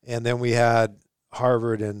 And then we had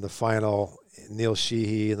Harvard in the final, Neil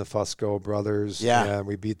Sheehy and the Fusco brothers. Yeah. And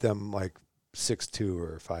we beat them like 6-2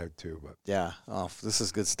 or 5-2. But yeah. Oh, this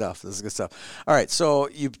is good stuff. All right. So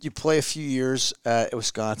you play a few years at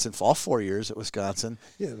Wisconsin, all 4 years at Wisconsin.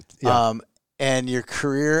 Yeah. And your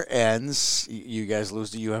career ends. You guys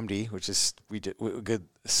lose to UMD, which is good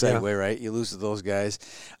segue, right? You lose to those guys.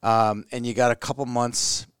 And you got a couple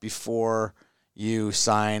months before you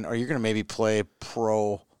sign, or you're going to maybe play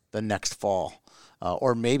pro the next fall.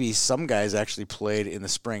 Or maybe some guys actually played in the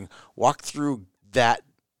spring. Walk through that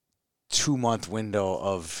 2-month window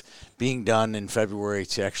of being done in February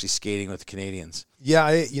to actually skating with the Canadians. Yeah,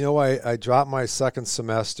 I dropped my second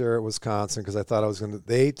semester at Wisconsin because I thought I was going to –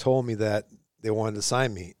 they told me that they wanted to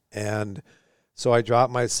sign me. And so I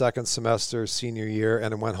dropped my second semester senior year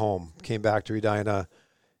and I went home, came back to Edina,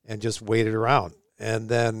 and just waited around. And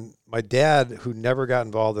then my dad, who never got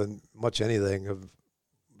involved in much anything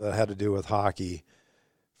that had to do with hockey,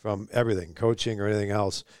 from everything, coaching or anything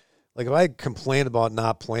else, like if I complained about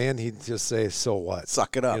not playing, he'd just say, "So what?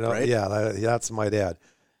 Suck it up," right? Yeah, that's my dad.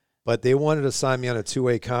 But they wanted to sign me on a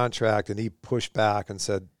 2-way contract, and he pushed back and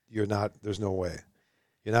said, "You're not. There's no way.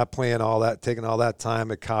 You're not playing all that, taking all that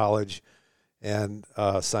time at college, and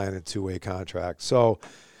signing a 2-way contract." So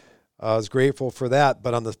I was grateful for that.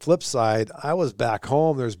 But on the flip side, I was back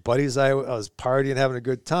home. There's buddies. I was partying, having a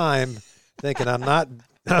good time, thinking I'm not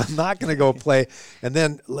going to go play. And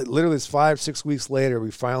then literally it's 5-6 weeks later,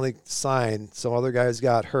 we finally signed. Some other guys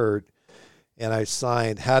got hurt, and I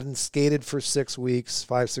signed. Hadn't skated for 6 weeks,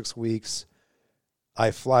 5-6 weeks.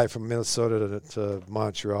 I fly from Minnesota to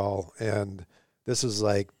Montreal, and this is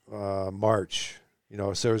like March.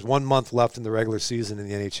 So there was 1 month left in the regular season in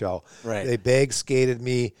the NHL. Right. They bag skated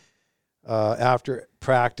me after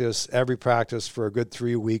practice, every practice for a good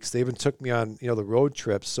 3 weeks. They even took me on, the road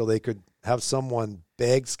trips so they could have someone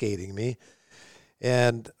bag skating me.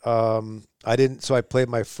 And I didn't. So I played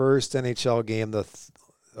my first NHL game.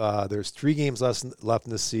 There's 3 games left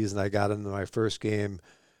in this season. I got into my first game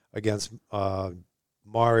against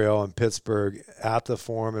Mario in Pittsburgh at the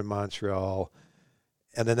Forum in Montreal.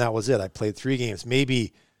 And then that was it. I played 3 games,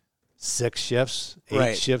 maybe 6 shifts,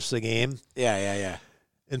 8 shifts a game. Yeah.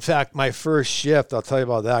 In fact, my first shift, I'll tell you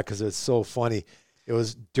about that because it's so funny. It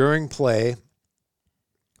was during play.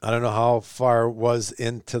 I don't know how far it was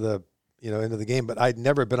into the game, but I'd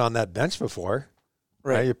never been on that bench before.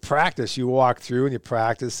 Right? You practice, you walk through and you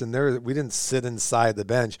practice, and we didn't sit inside the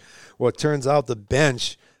bench. Well, it turns out the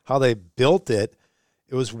bench, how they built it,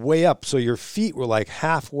 it was way up. So your feet were like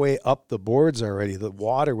halfway up the boards already. The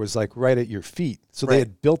water was like right at your feet. So they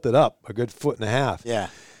had built it up a good 1.5 feet. Yeah.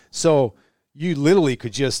 So you literally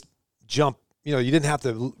could just jump. You didn't have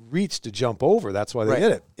to reach to jump over. That's why they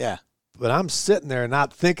did it. Yeah. But I'm sitting there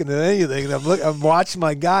not thinking of anything. And I'm watching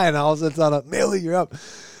my guy, and all of a sudden, Maley, you're up.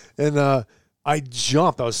 And I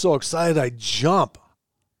jumped. I was so excited. I jump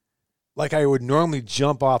like I would normally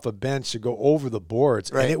jump off a bench to go over the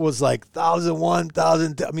boards. Right. And it was like 1,001,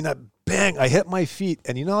 1,000. I mean, I hit my feet.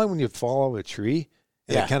 And when you fall off a tree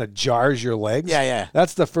and it kind of jars your legs? Yeah.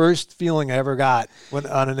 That's the first feeling I ever got when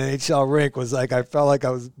on an NHL rink was like I felt like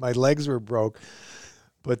my legs were broke.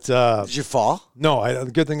 But did you fall? No,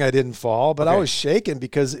 good thing I didn't fall. But I was shaking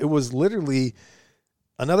because it was literally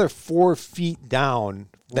another 4 feet down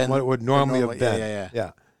from what it would normally have been.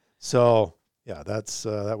 Yeah. So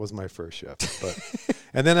that was my first shift. But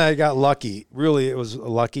and then I got lucky. Really, it was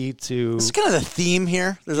lucky to. It's kind of the theme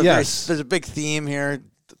here. There's a big theme here.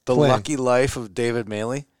 The lucky life of David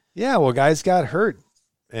Maley. Yeah, well, guys got hurt,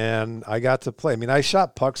 and I got to play. I mean, I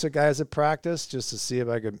shot pucks at guys at practice just to see if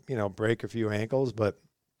I could, break a few ankles, but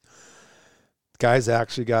guys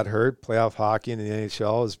actually got hurt. Playoff hockey in the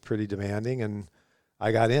NHL is pretty demanding, and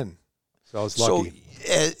I got in, so I was lucky.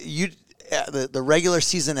 So the regular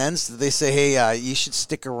season ends. Did they say, "Hey, you should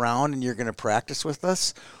stick around and you're going to practice with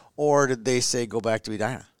us," or did they say, "Go back to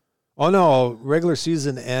Edina"? Oh no, regular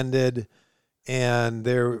season ended, and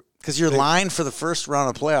because your line for the first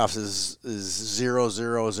round of playoffs is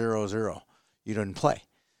 0-0-0-0. You didn't play.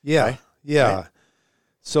 Yeah, right? yeah. Right?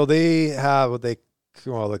 So they have what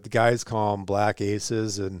like the guys call them black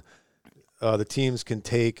aces, and the teams can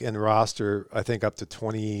take and roster, I think, up to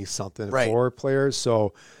 20-something forward players.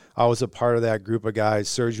 So I was a part of that group of guys: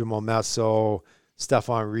 Sergio Momesso,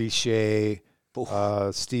 Stefan Richer,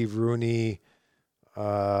 Steve Rooney.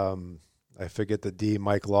 I forget the D.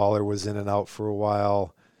 Mike Lawler was in and out for a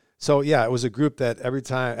while. So, yeah, it was a group that every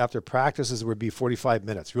time after practices would be 45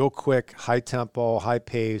 minutes, real quick, high tempo, high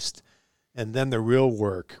paced, and then the real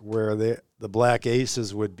work where the Black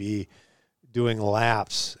Aces would be doing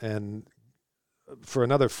laps. And for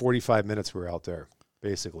another 45 minutes, we were out there,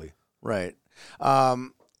 basically. Right. Walk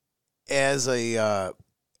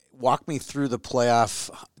me through the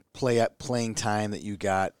playing time that you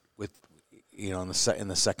got with, in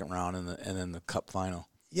the second round and then the cup final.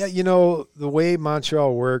 Yeah, the way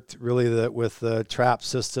Montreal worked, really, with the trap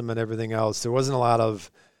system and everything else, there wasn't a lot of,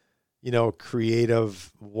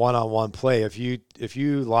 creative one-on-one play. If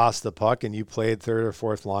you lost the puck and you played third or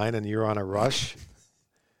fourth line and you're on a rush,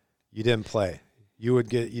 you didn't play.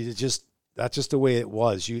 That's just the way it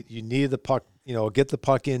was. You needed the puck, get the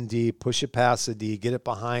puck in D, push it past the D, get it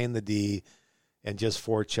behind the D, and just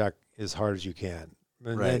forecheck as hard as you can.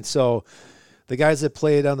 And so the guys that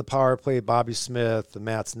played on the power play, Bobby Smith, the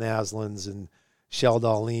Mats Naslins, and Shell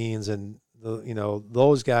Dahlins, and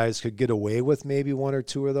those guys could get away with maybe one or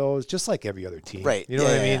two of those, just like every other team. Right. You know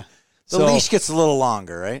what I mean? The leash gets a little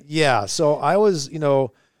longer, right? Yeah. So I was, and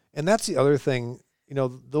that's the other thing,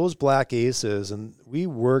 those Black Aces, and we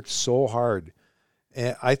worked so hard.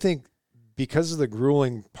 And I think because of the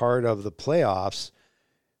grueling part of the playoffs,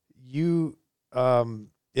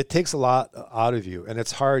 it takes a lot out of you, and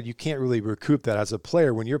it's hard. You can't really recoup that as a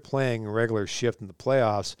player when you're playing a regular shift in the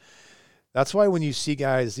playoffs. That's why when you see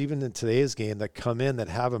guys, even in today's game, that come in that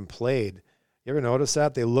haven't played, you ever notice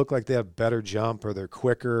that? They look like they have better jump or they're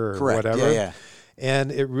quicker or Correct. whatever. Yeah. And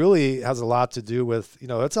it really has a lot to do with,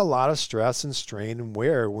 it's a lot of stress and strain and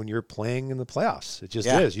wear when you're playing in the playoffs. It just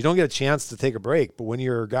is. You don't get a chance to take a break. But when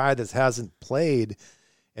you're a guy that hasn't played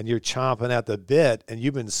and you're chomping at the bit and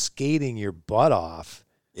you've been skating your butt off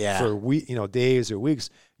for days or weeks,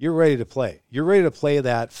 you're ready to play. You're ready to play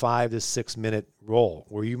that 5 to 6 minute role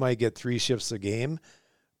where you might get 3 shifts a game,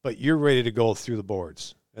 but you're ready to go through the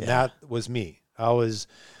boards. And that was me. I was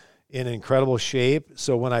in incredible shape.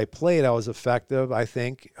 So when I played, I was effective, I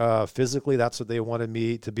think. Physically, that's what they wanted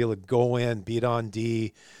me to be able to go in, beat on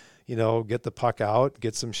D, get the puck out,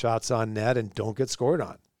 get some shots on net, and don't get scored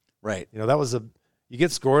on. Right. That was you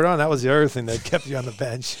get scored on, that was the other thing that kept you on the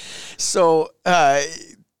bench. So,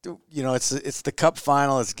 it's the Cup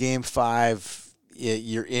final. It's Game 5.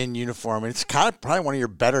 You're in uniform, and it's kind of probably one of your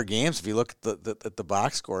better games. If you look at the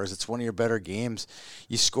box scores, it's one of your better games.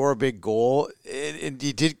 You score a big goal, and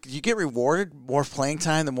you get rewarded more playing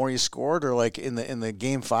time the more you scored, or like in the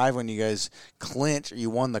Game 5 when you guys clinched or you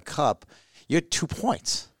won the Cup, you had 2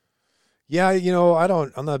 points. Yeah,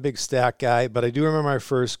 I'm not a big stat guy, but I do remember my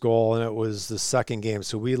first goal, and it was the second game.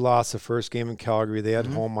 So we lost the first game in Calgary. They had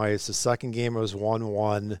home ice. The second game was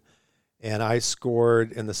 1-1, and I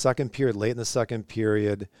scored in the second period, late in the second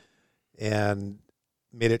period, and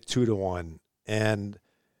made it 2-1. And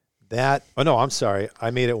I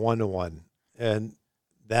made it 1-1, and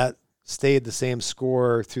that stayed the same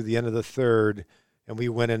score through the end of the third. And we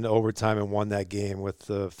went into overtime and won that game with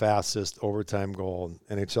the fastest overtime goal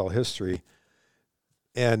in NHL history.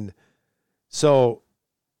 And so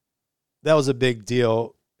that was a big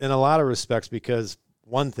deal in a lot of respects because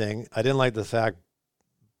one thing, I didn't like the fact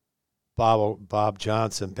Bob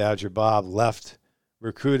Johnson, Badger Bob,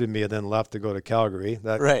 recruited me and then left to go to Calgary.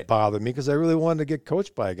 That bothered me because I really wanted to get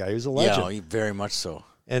coached by a guy. He was a legend. Yeah, very much so.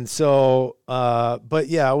 And so,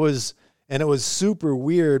 it was super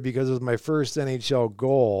weird because it was my first NHL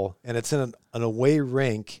goal, and it's in an away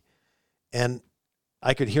rink, and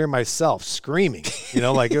I could hear myself screaming, you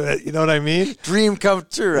know what I mean? Dream come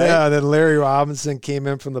true, right? Yeah, and then Larry Robinson came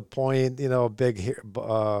in from the point, big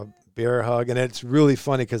bear hug, and it's really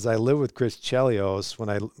funny because I lived with Chris Chelios when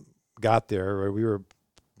I got there. Right? We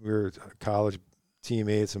were college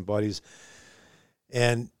teammates and buddies,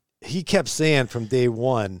 and he kept saying from day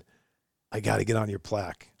one, I got to get on your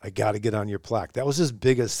plaque. I got to get on your plaque. That was his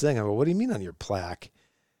biggest thing. I go, what do you mean on your plaque?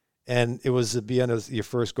 And it was to be on your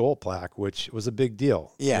first goal plaque, which was a big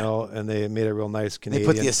deal. Yeah. And they made it real nice Canadian.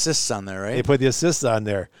 They put the assists on there, right? They put the assists on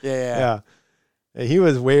there. Yeah. And he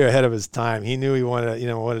was way ahead of his time. He knew he wanted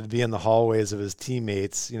to be in the hallways of his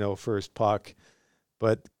teammates, first puck.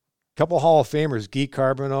 But a couple Hall of Famers, Guy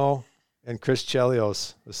Carbonneau and Chris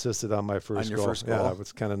Chelios, assisted on my first goal. First goal? Yeah, it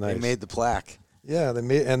was kind of nice. They made the plaque. Yeah, they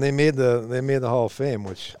made the Hall of Fame,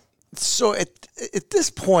 which. So at this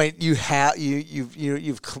point, you've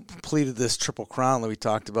completed this Triple Crown that we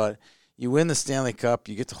talked about. You win the Stanley Cup,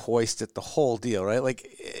 you get to hoist it, the whole deal, right? Like,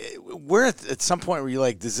 we're at some point where you're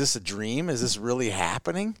like, is this a dream? Is this really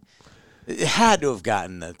happening? It had to have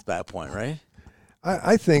gotten at that point, right?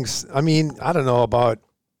 I think. I mean, I don't know about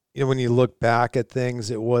when you look back at things,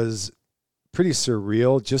 it was pretty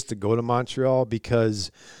surreal just to go to Montreal because.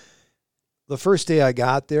 The first day I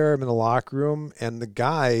got there, I'm in the locker room, and the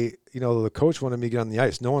guy, the coach wanted me to get on the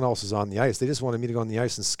ice. No one else was on the ice. They just wanted me to go on the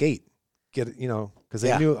ice and skate, because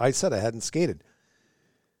they knew I said I hadn't skated.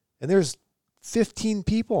 And there's 15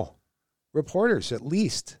 people, reporters at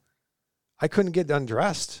least. I couldn't get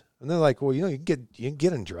undressed, and they're like, "Well, you can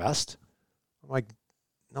get undressed." I'm like,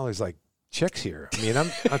 "No, there's like chicks here. I mean,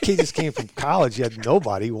 I just came from college. You had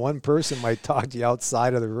nobody. One person might talk to you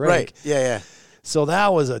outside of the rink." Right. Yeah. So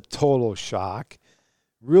that was a total shock,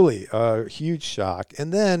 really a huge shock.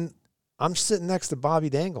 And then I'm sitting next to Bobby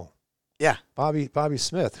Dangle. Yeah. Bobby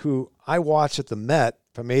Smith, who I watched at the Met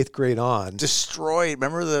from 8th grade on. Destroyed.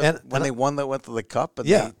 Remember when they went to the Cup and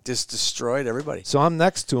they just destroyed everybody. So I'm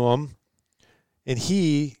next to him, and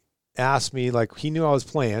he asked me, he knew I was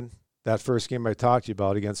playing that first game I talked to you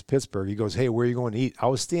about against Pittsburgh. He goes, "Hey, where are you going to eat?" I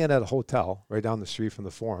was staying at a hotel right down the street from the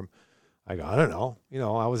Forum. I go, "I don't know.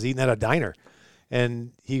 I was eating at a diner."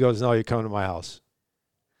 And he goes, "No, you're coming to my house."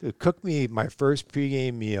 Dude, cooked me my first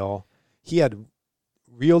pregame meal. He had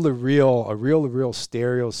reel-to-reel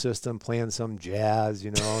stereo system playing some jazz,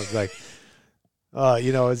 It's like,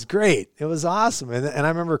 it's great. It was awesome. And I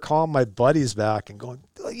remember calling my buddies back and going,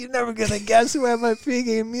 "Oh, you're never going to guess who I had my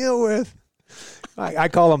pregame meal with." I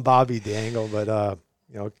call him Bobby Dangle, but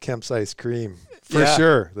Kemp's ice cream for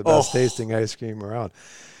sure, the best tasting ice cream around.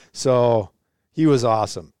 So he was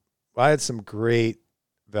awesome. I had some great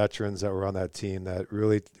veterans that were on that team that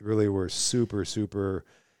really, really were super, super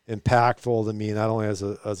impactful to me, not only as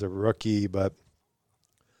a rookie, but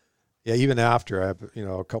even after. I have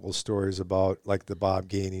a couple of stories about like the Bob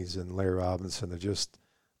Gainey's and Larry Robinson. They're just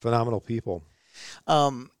phenomenal people.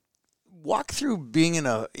 Walk through being in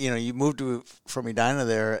you moved from Edina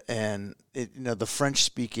there, and the French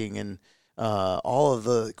speaking and all of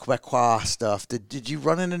the Quebecois stuff. Did you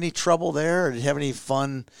run into any trouble there, or did you have any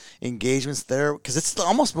fun engagements there? Because it's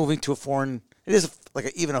almost moving to it is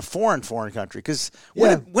like even a foreign country. Because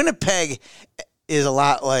Winnipeg is a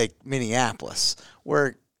lot like Minneapolis,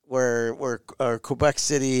 where Quebec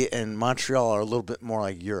City and Montreal are a little bit more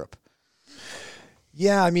like Europe.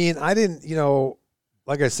 Yeah, I mean, I didn't,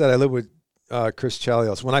 like I said, I lived with Chris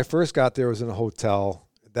Chelios. When I first got there, I was in a hotel.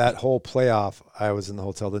 That whole playoff, I was in the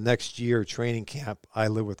hotel. The next year, training camp, I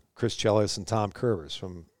lived with Chris Chelios and Tom Curvers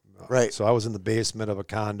from. Right. So I was in the basement of a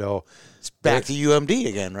condo. It's back to UMD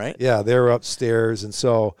again, right? Yeah, they were upstairs, and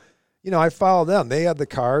so, I followed them. They had the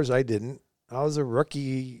cars, I didn't. I was a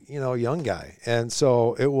rookie, young guy, and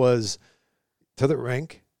so it was to the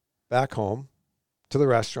rink, back home, to the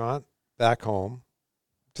restaurant, back home,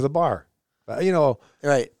 to the bar.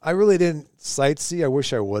 Right. I really didn't sightsee. I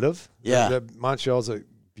wish I would have. Yeah. Montreal's a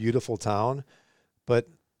beautiful town, but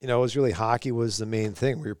it was really hockey was the main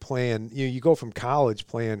thing. We were playing. You go from college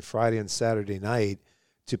playing Friday and Saturday night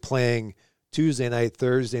to playing Tuesday night,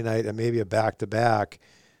 Thursday night, and maybe a back-to-back.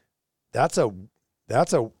 That's a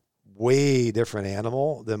way different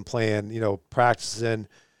animal than playing. Practicing,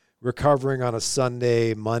 recovering on a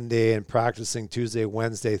Sunday, Monday, and practicing Tuesday,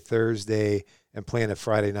 Wednesday, Thursday, and playing a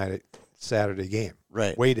Friday night, Saturday game.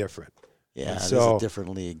 Right. Way different. Yeah, it's a different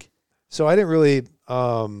league. So I didn't really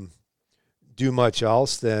do much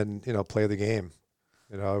else than, play the game.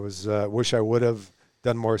 I was wish I would have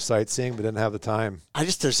done more sightseeing, but didn't have the time.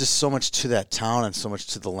 There's just so much to that town and so much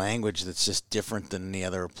to the language that's just different than any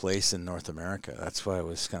other place in North America. That's why I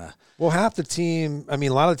was kind of. Well, half the team, a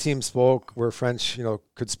lot of teams were French,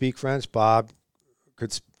 could speak French. Bob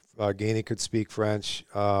Gainey could speak French.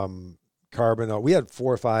 Carbon, we had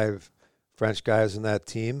 4 or 5 French guys in that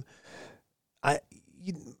team.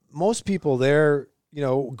 Most people there,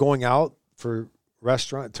 going out for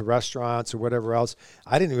restaurants or whatever else,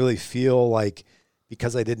 I didn't really feel like,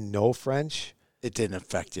 because I didn't know French, it didn't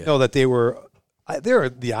affect you. That they were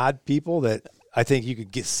the odd people that I think you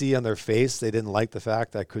could see on their face. They didn't like the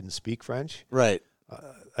fact that I couldn't speak French. Right.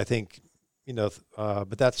 I think,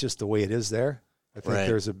 but that's just the way it is there. I think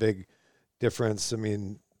there's a big difference.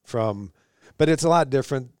 But it's a lot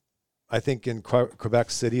different, I think, in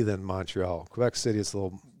Quebec City than Montreal. Quebec City is a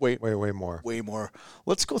little way more. Way more.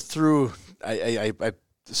 Let's go through. I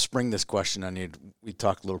spring this question on you. We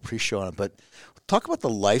talked a little pre-show on it, but talk about the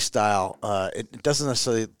lifestyle. It doesn't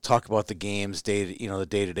necessarily talk about the games, the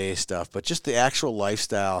day-to-day stuff, but just the actual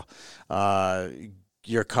lifestyle.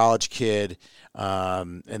 You're a college kid,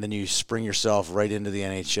 and then you spring yourself right into the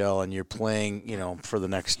NHL, and you're playing, for the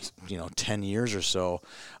next, 10 years or so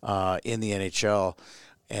in the NHL.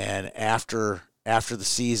 And after the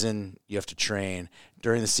season, you have to train.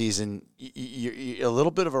 During the season, you're a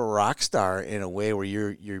little bit of a rock star in a way where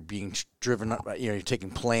you're being driven up. You're taking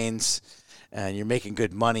planes, and you're making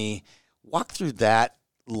good money. Walk through that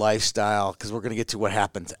lifestyle, because we're going to get to what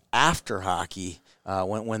happens after hockey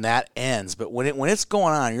when that ends. But when it's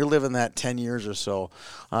going on, you're living that 10 years or so.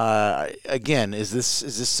 Again, is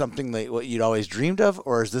this something that what you'd always dreamed of,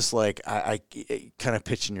 or is this like I kind of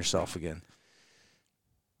pitching yourself again?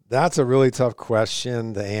 That's a really tough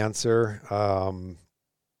question to answer.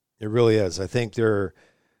 It really is. I think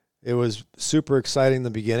it was super exciting in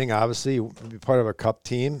the beginning, obviously, to be part of a cup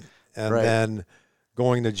team. And then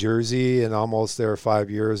going to Jersey, and almost there 5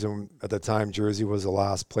 years. And at the time, Jersey was the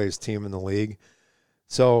last place team in the league.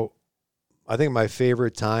 So I think my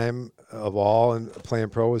favorite time of all in playing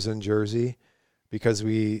pro was in Jersey, because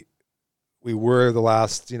we were the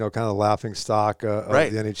last, kind of laughing stock of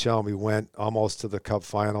the NHL. And we went almost to the Cup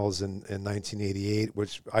Finals in 1988,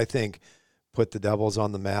 which I think put the Devils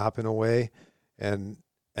on the map in a way. And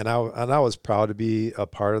I was proud to be a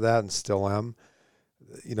part of that, and still am.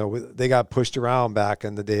 They got pushed around back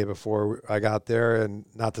in the day before I got there, and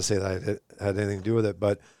not to say that I had anything to do with it,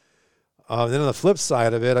 but then on the flip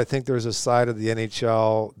side of it, I think there's a side of the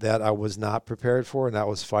NHL that I was not prepared for, and that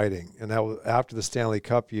was fighting. And that was after the Stanley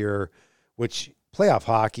Cup year, which playoff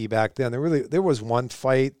hockey back then, there was one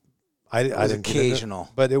fight. I didn't occasional,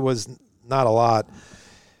 but it was not a lot.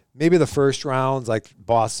 maybe the first rounds, like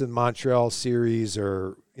Boston-Montreal series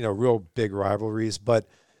or, real big rivalries. But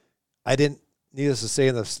I didn't, needless to say,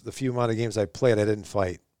 in the few amount of games I played, I didn't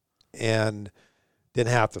fight and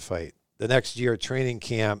didn't have to fight. The next year, training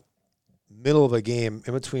camp, middle of a game,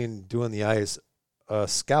 in between doing the ice, a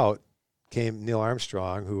scout came, Neil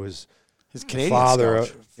Armstrong, who was his Canadian father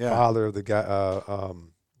of the guy,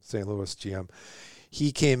 St. Louis GM.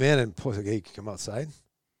 He came in and posed, hey, come outside.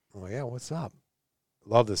 I'm like, yeah, what's up?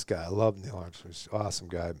 Love this guy. I love Neil Armstrong. He's an awesome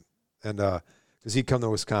guy. And because he'd come to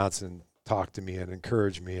Wisconsin, talk to me and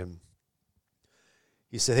encourage me. And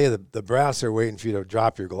he said, hey, the brass are waiting for you to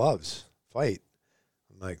drop your gloves, fight.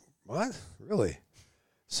 I'm like, what? Really?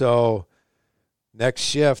 So next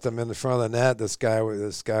shift, I'm in the front of the net. This guy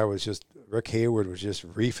was just, Rick Hayward was just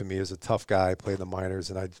reefing me. He was a tough guy, played in the minors,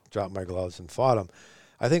 and I dropped my gloves and fought him.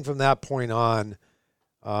 I think from that point on,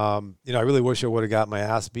 I really wish I would have got my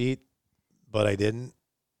ass beat, but I didn't.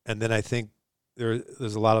 And then I think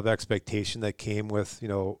there's a lot of expectation that came with,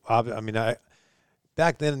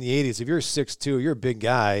 back then in the 80s, if you're 6'2", you're a big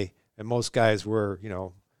guy, and most guys were,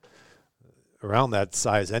 around that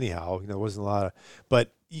size anyhow. There wasn't a lot of,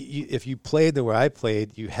 but if you played the way I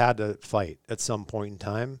played, you had to fight at some point in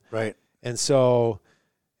time. Right. And so,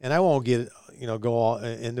 and I won't get, go all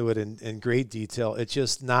into it in great detail. It's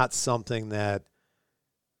just not something that,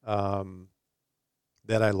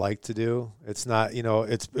 that I like to do. It's not,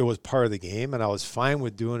 it was part of the game, and I was fine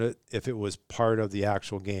with doing it if it was part of the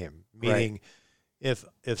actual game. Meaning, right.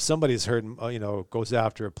 if somebody's hurt, goes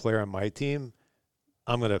after a player on my team,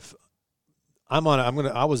 I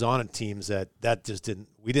was on teams that just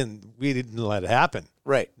we didn't let it happen.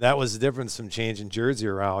 Right. That was the difference from changing jersey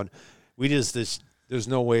around. There's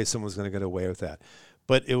no way someone's going to get away with that.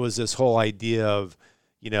 But it was this whole idea of,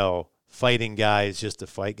 fighting guys just to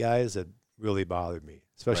fight guys that really bothered me,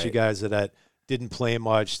 especially right. guys that didn't play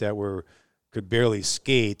much, that could barely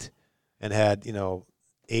skate and had,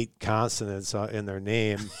 8 consonants in their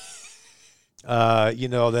name.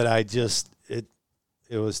 That I just, it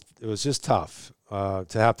was just tough to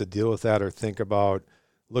have to deal with that or think about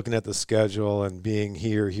looking at the schedule and being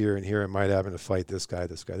here, and here, and might having to fight this guy.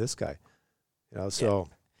 So.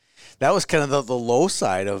 Yeah. That was kind of the low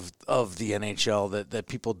side of the NHL that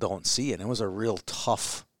people don't see. And it was a real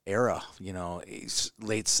tough era,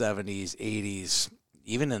 late 70s, 80s,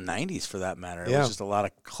 even in the 90s for that matter. It was just a lot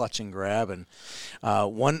of clutch and grab. And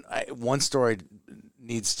one story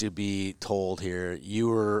needs to be told here. You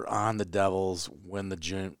were on the Devils when the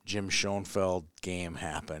Jim Schoenfeld game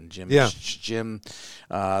happened. Jim,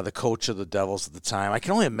 the coach of the Devils at the time. I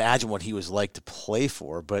can only imagine what he was like to play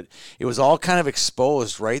for, but it was all kind of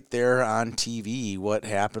exposed right there on TV. What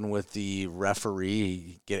happened with the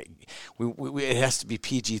referee? It has to be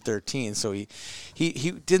PG-13. So he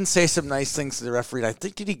didn't say some nice things to the referee. I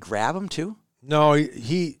think, did he grab him too? No,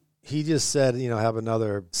 he just said, have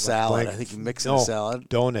another salad. I think he mixed in a salad.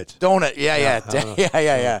 Donut. Yeah.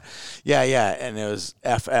 And it was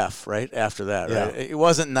FF right after that, right? It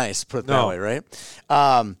wasn't nice, put it that way, right?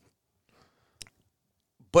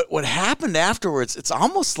 But what happened afterwards, it's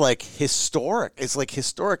almost like historic. It's like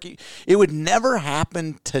historic. It would never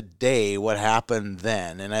happen today what happened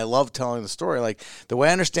then. And I love telling the story. Like, the way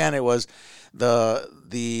I understand it was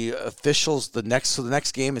the officials, the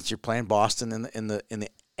next game is you're playing Boston it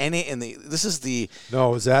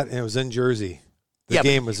was in Jersey. The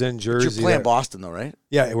game was in Jersey. You're playing Boston though, right?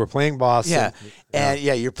 Yeah, we're playing Boston. Yeah, and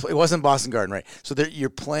it wasn't Boston Garden, right? So you're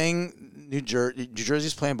playing New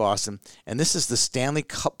Jersey's playing Boston, and this is the Stanley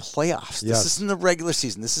Cup playoffs. Yes. This isn't the regular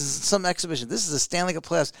season. This isn't some exhibition. This is the Stanley Cup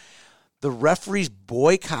playoffs. The rereferees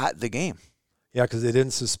boycott the game. Yeah, because they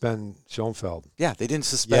didn't suspend Schoenfeld. Yeah, they didn't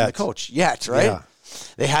suspend the coach yet, right? Yeah.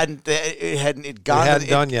 It hadn't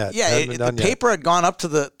done yet. Yeah, the paper had gone up to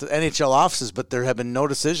the NHL offices, but there had been no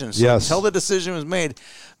decision. So until the decision was made,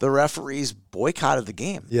 the referees boycotted the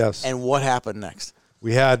game. Yes. And what happened next?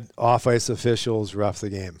 We had off-ice officials ref the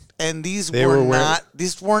game. And these weren't AHL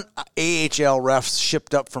refs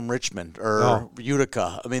shipped up from Richmond or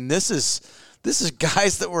Utica. I mean, this is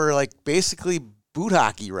guys that were like basically boot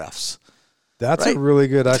hockey refs. That's a really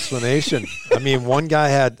good explanation. I mean, one guy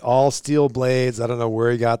had all steel blades. I don't know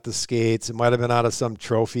where he got the skates. It might have been out of some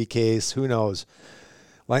trophy case. Who knows?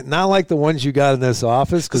 Like, not like the ones you got in this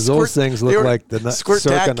office, because those things look like the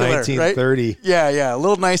circa 1930. Right? Yeah, a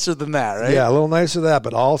little nicer than that, right? Yeah, a little nicer than that,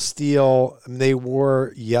 but all steel. And they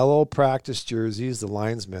wore yellow practice jerseys, the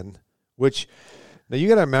linesmen, which now you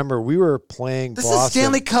got to remember, we were playing Boston. This is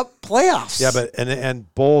Stanley Cup playoffs. Yeah, but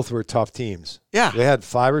and both were tough teams. Yeah, they had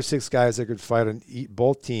 5 or 6 guys that could fight on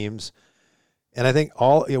both teams, and I think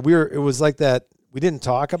it was like that we didn't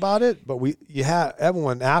talk about it, but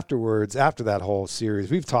everyone afterwards, after that whole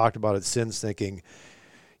series, we've talked about it since, thinking,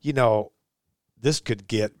 this could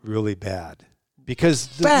get really bad. Because,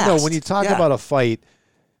 when you talk about a fight,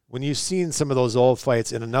 when you've seen some of those old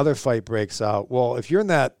fights and another fight breaks out, well, if you're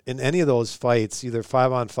in any of those fights, either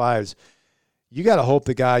 5-on-5s, you got to hope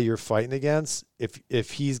the guy you're fighting against,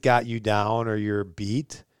 if he's got you down or you're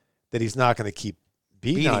beat, that he's not going to keep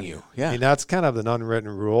beating on you. Yeah. I mean, that's kind of an unwritten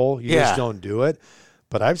rule. You just don't do it.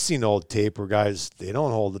 But I've seen old tape where guys, they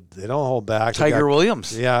don't hold back. Tiger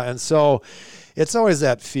Williams. Yeah. And so it's always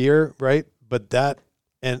that fear, right?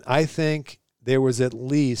 And I think there was at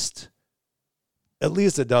least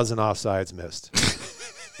a dozen offsides missed.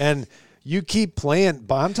 And you keep playing,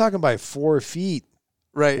 but I'm talking by 4 feet.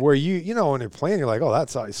 Right. Where when you're playing, you're like, oh,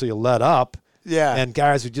 that's all. So you let up. Yeah. And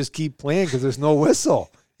guys would just keep playing because there's no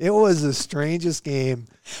whistle. It was the strangest game.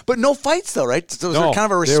 But no fights, though, right? So there's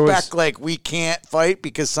kind of a respect, like we can't fight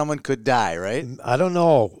because someone could die, right? I don't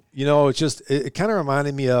know. It kind of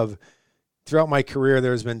reminded me of, throughout my career,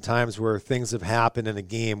 there's been times where things have happened in a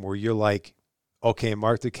game where you're like, okay,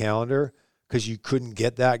 mark the calendar, because you couldn't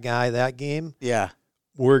get that guy that game. Yeah.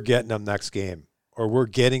 We're getting them next game. Or we're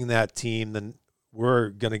getting that team, then we're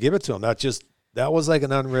going to give it to them. That was like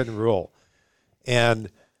an unwritten rule. And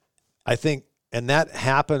I think, and that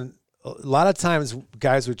happened a lot of times,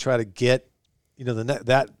 guys would try to get,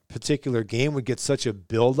 that particular game would get such a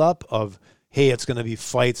buildup of, hey, it's going to be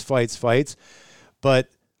fights. But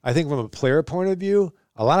I think from a player point of view,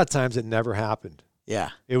 a lot of times it never happened. Yeah.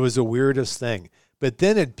 It was the weirdest thing. But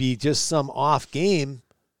then it'd be just some off game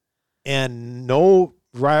and no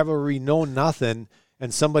rivalry, no nothing,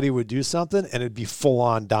 and somebody would do something and it'd be full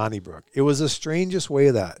on Donnybrook. It was the strangest way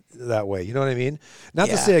that way. You know what I mean? Not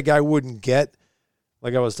to say a guy wouldn't get,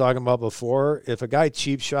 like I was talking about before, if a guy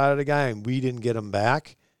cheap shot at a guy and we didn't get him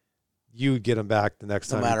back, you would get him back the next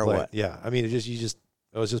time. No matter what. Yeah. I mean, it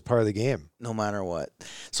was just part of the game. No matter what.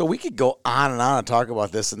 So we could go on and talk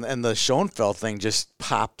about this, and the Schoenfeld thing just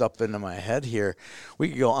popped up into my head here. We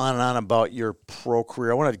could go on and on about your pro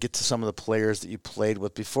career. I want to get to some of the players that you played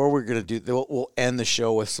with. Before we're going to we'll end the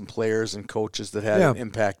show with some players and coaches that had an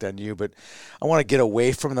impact on you. But I want to get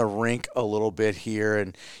away from the rink a little bit here,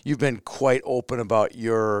 and you've been quite open about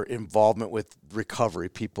your involvement with recovery,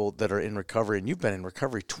 people that are in recovery, and you've been in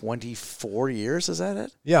recovery 24 years. Is that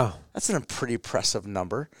it? Yeah. That's a pretty impressive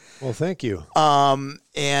number. Well, thank you.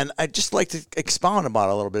 And I'd just like to expound about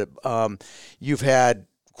it a little bit. You've had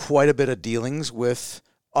quite a bit of dealings with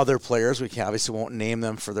other players. We obviously won't name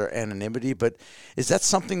them for their anonymity, but is that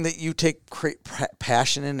something that you take great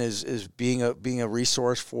passion in, is being a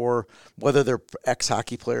resource for, whether they're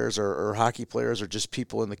ex-hockey players or hockey players or just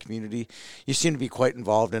people in the community? You seem to be quite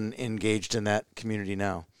involved and engaged in that community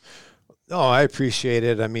now. Oh, I appreciate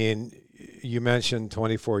it. I mean, you mentioned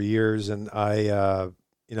 24 years, and I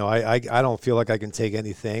don't feel like I can take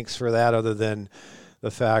any thanks for that, other than the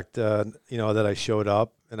fact, that I showed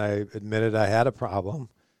up and I admitted I had a problem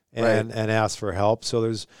and asked for help. So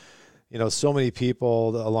there's, so many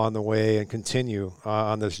people along the way and continue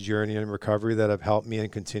on this journey in recovery that have helped me and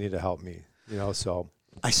continue to help me, so.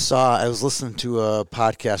 I was listening to a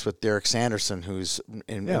podcast with Derek Sanderson, who's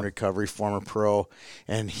in recovery, former pro,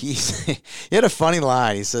 and he had a funny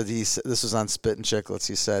line. He said, this was on Spit and Chicklets.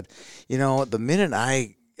 He said, the minute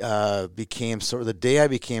I became sober, the day I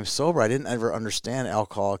became sober, I didn't ever understand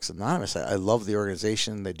Alcoholics Anonymous. I love the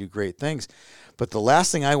organization. They do great things. But the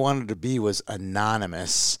last thing I wanted to be was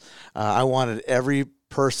anonymous. I wanted every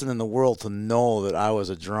person in the world to know that I was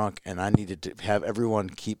a drunk, and I needed to have everyone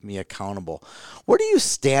keep me accountable. Where do you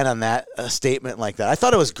stand on that statement like that? I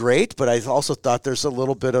thought it was great, but I also thought there's a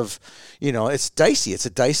little bit of, it's dicey. It's a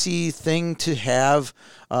dicey thing to have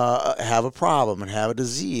a problem and have a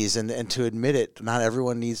disease and to admit it. Not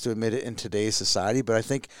everyone needs to admit it in today's society, but I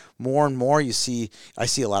think more and more I see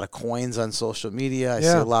a lot of coins on social media. I see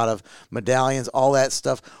a lot of medallions, all that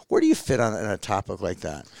stuff. Where do you fit on a topic like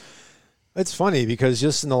that? It's funny because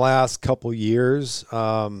just in the last couple years,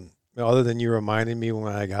 other than you reminding me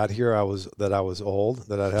when I got here, I was old,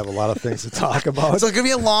 that I'd have a lot of things to talk about. So it's going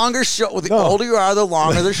to be a longer show. The older you are, the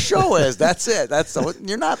longer the show is. That's it.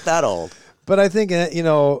 You're not that old. But I think, we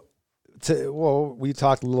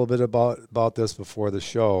talked a little bit about this before the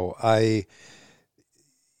show. When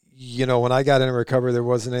I got into recovery, there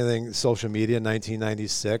wasn't anything social media in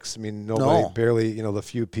 1996. I mean, barely, the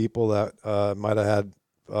few people that might have had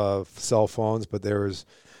cell phones, but they were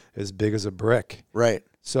as big as a brick. Right.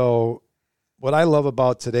 So what I love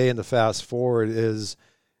about today and the fast forward is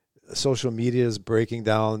social media is breaking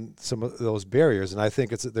down some of those barriers. And I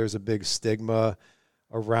think there's a big stigma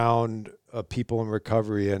around people in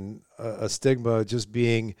recovery, and a stigma just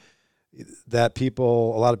being that a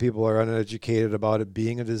lot of people are uneducated about it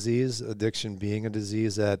being a disease, addiction being a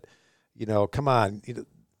disease that, come on,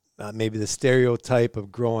 maybe the stereotype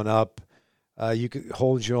of growing up, you could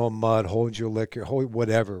hold your own mud, hold your liquor, hold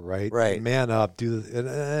whatever, right? Right. Man up,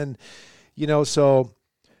 and so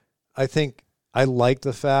I think I like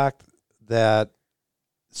the fact that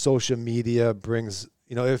social media brings,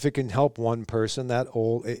 if it can help one person, that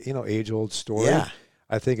old, age-old story. Yeah.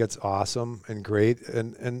 I think it's awesome and great.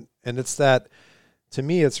 And it's that, to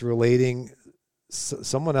me, it's relating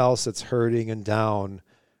someone else that's hurting and down,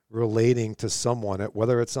 relating to someone,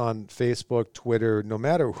 whether it's on Facebook, Twitter, no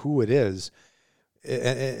matter who it is.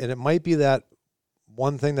 And it might be that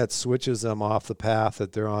one thing that switches them off the path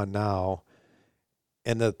that they're on now,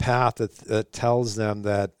 and the path that tells them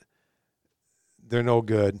that they're no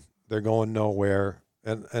good, they're going nowhere,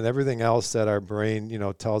 and everything else that our brain,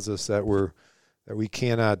 tells us that we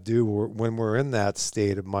cannot do when we're in that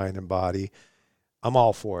state of mind and body. I'm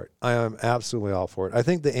all for it. I am absolutely all for it. I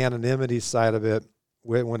think the anonymity side of it,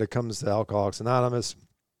 when it comes to Alcoholics Anonymous,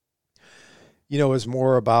 is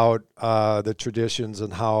more about the traditions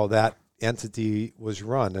and how that entity was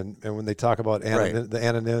run. And when they talk about the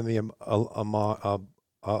anonymity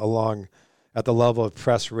along at the level of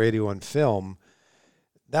press, radio, and film,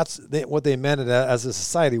 that's what they meant as a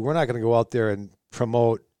society. We're not going to go out there and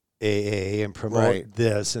promote AA and promote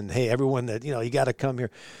this, and hey, everyone that you got to come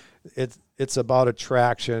here. It's about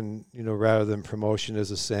attraction, rather than promotion,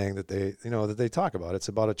 is a saying that they talk about. It's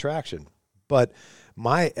about attraction. But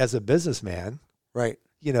as a businessman, right,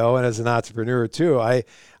 and as an entrepreneur too, I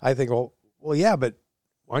think, well, yeah, but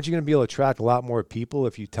aren't you going to be able to attract a lot more people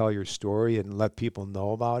if you tell your story and let people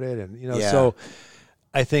know about it? And so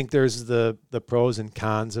I think there's the pros and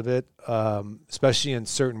cons of it, especially in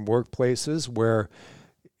certain workplaces where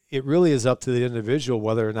it really is up to the individual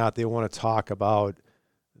whether or not they want to talk about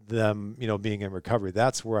them, being in recovery.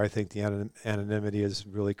 That's where I think the anonymity is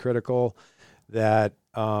really critical. That,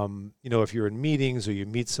 if you're in meetings or you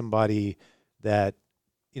meet somebody that,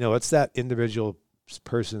 it's that individual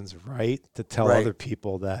person's right to tell other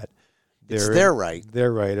people that it's their right.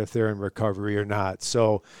 They're right if they're in recovery or not.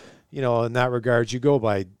 So, in that regard, you go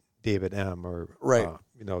by David M. or,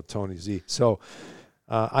 Tony Z. So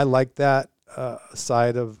I like that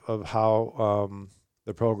side of how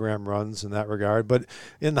the program runs in that regard. But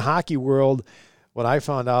in the hockey world, what I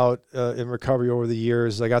found out in recovery over the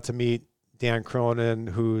years, I got to meet Dan Cronin,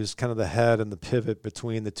 who's kind of the head and the pivot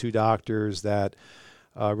between the two doctors that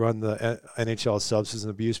run the NHL substance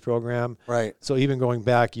abuse program. Right. So even going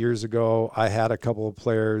back years ago, I had a couple of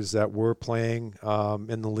players that were playing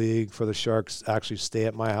in the league for the Sharks actually stay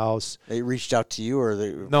at my house. They reached out to you, or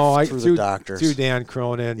through the doctors? Through Dan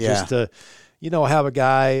Cronin, just to, have a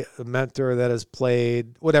guy, a mentor that has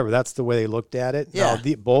played, whatever. That's the way they looked at it. Yeah.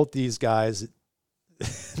 Now, both these guys,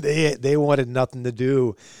 they wanted nothing to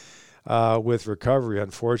do with recovery,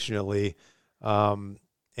 unfortunately.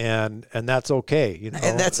 And that's okay,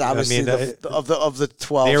 And that's obviously of the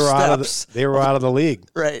 12 steps. They were out of the league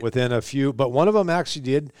within a few, but one of them actually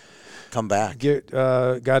did come back.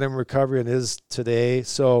 Got in recovery and is today.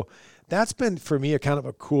 So that's been for me a kind of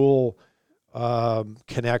a cool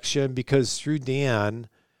connection, because through Dan,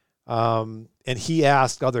 and he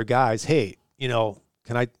asked other guys, hey, you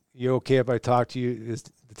okay if I talk to you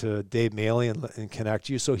to Dave Maley and connect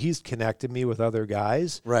you? So he's connected me with other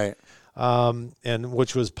guys, right? And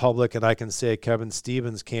which was public, and I can say Kevin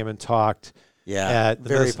Stevens came and talked. Yeah,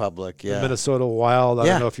 very public. Yeah, the Minnesota Wild. I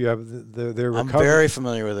don't know if you have their recovery. I'm very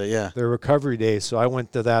familiar with it. Yeah, their recovery day. So I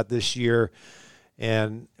went to that this year,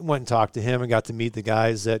 and went and talked to him and got to meet the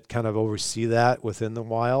guys that kind of oversee that within the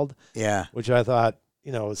Wild. Yeah, which I thought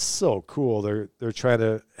is so cool. They're trying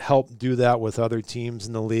to help do that with other teams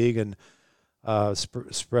in the league and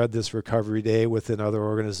spread this recovery day within other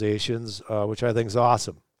organizations, which I think is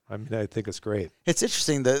awesome. I mean, I think it's great. It's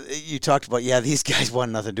interesting that you talked about, these guys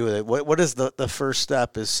want nothing to do with it. What is the first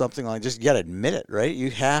step is something like just you got to admit it, right?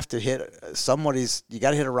 You have to hit you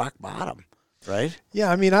got to hit a rock bottom, right?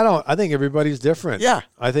 Yeah, I mean, I think everybody's different. Yeah.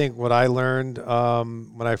 I think what I learned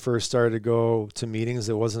when I first started to go to meetings,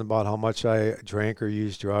 it wasn't about how much I drank or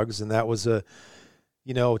used drugs. And that was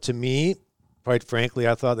to me, quite frankly,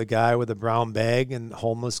 I thought the guy with the brown bag and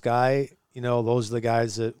homeless guy, those are the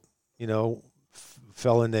guys that,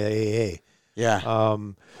 fell into AA. Yeah.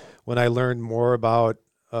 When I learned more about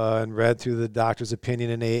and read through the doctor's opinion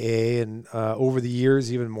in AA, and over the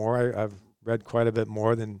years even more, I've read quite a bit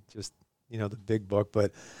more than just the big book,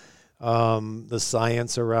 but the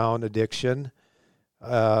science around addiction.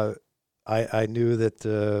 I knew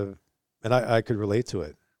that and I could relate to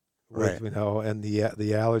it, Right. and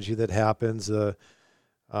the allergy that happens.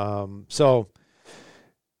 So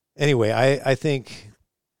anyway, I think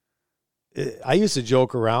I used to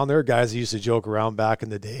joke around. There are guys that used to joke around back in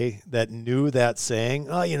the day that knew that saying,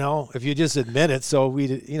 oh, if you just admit it, so we,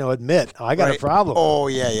 admit I got a problem. Oh,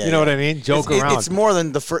 yeah. You know what I mean? Joke around. It's more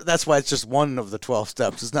than the first. That's why it's just one of the 12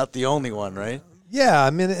 steps. It's not the only one, right? Yeah.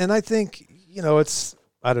 I mean, and I think,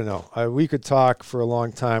 I don't know. We could talk for a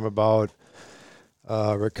long time about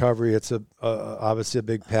recovery. It's obviously a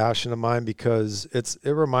big passion of mine because it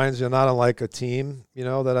reminds me not unlike a team,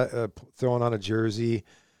 that I throwing on a jersey.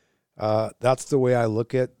 That's the way I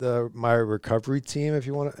look at my recovery team, if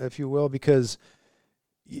you will, because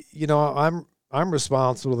I'm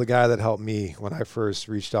responsible to the guy that helped me when I first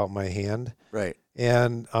reached out my hand, right?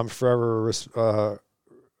 And I'm forever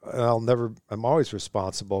I'm always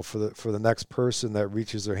responsible for the next person that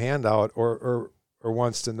reaches their hand out or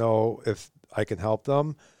wants to know if I can help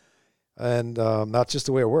them, and that's just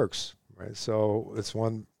the way it works, right? So it's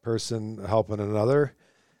one person helping another.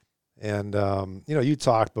 And, you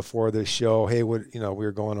talked before this show, hey, we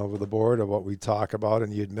were going over the board of what we talk about,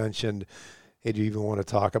 and you'd mentioned, hey, do you even want to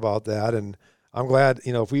talk about that? And I'm glad,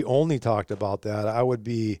 if we only talked about that, I would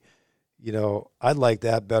be, I'd like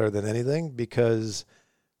that better than anything because,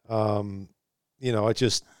 it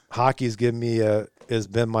just, hockey's has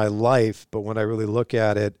been my life, but when I really look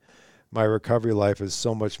at it, my recovery life is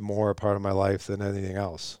so much more a part of my life than anything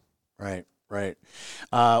else. Right. Right.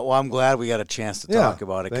 Well, I'm glad we got a chance to talk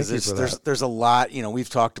about it because there's a lot. We've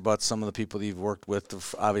talked about some of the people that you've worked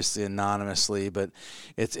with, obviously anonymously, but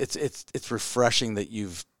it's refreshing that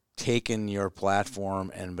you've taken your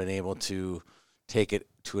platform and been able to take it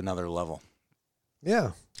to another level.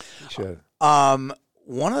 Yeah, you should.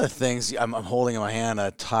 One of the things I'm holding in my hand,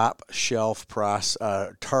 a top shelf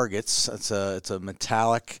targets. It's a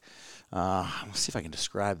metallic. Let's see if I can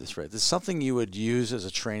describe this right. This is something you would use as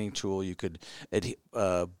a training tool. You could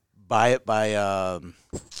buy it by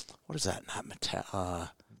what is that? Not metal.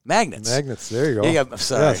 Magnets. Magnets. There you go. Yeah, I'm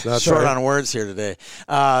sorry. Yes, Short right. on words here today.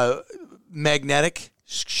 Magnetic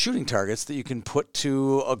shooting targets that you can put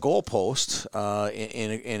to a goalpost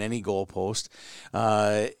in any goalpost.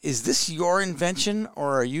 Is this your invention,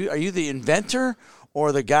 or are you the inventor?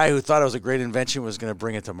 Or the guy who thought it was a great invention was going to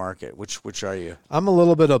bring it to market? Which are you? I'm a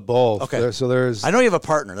little bit of both. Okay. There's. I know you have a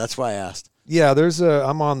partner. That's why I asked. Yeah,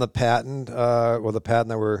 I'm on the patent. The patent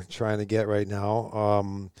that we're trying to get right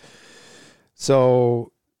now.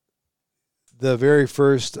 So the very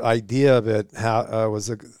first idea of it was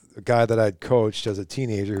a guy that I'd coached as a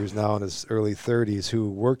teenager who's now in his early 30s who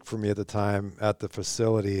worked for me at the time at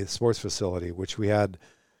the sports facility, which we had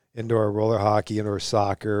indoor roller hockey, indoor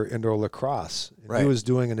soccer, indoor lacrosse. And He was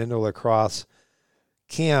doing an indoor lacrosse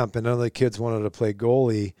camp, and none of the kids wanted to play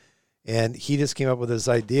goalie. And he just came up with this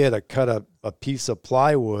idea to cut a piece of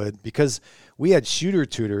plywood because we had shooter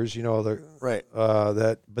tutors, but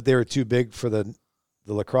they were too big for the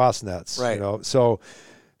lacrosse nets. Right. So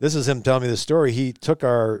this is him telling me the story. He took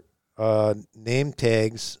our name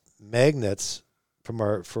tags, magnets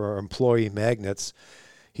for our employee magnets.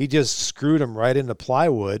 He just screwed them right into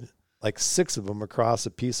plywood, like 6 of them across a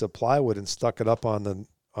piece of plywood, and stuck it up on the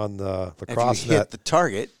lacrosse net. If you hit the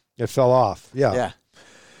target, it fell off. Yeah. Yeah.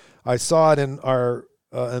 I saw it in our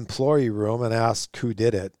employee room and asked who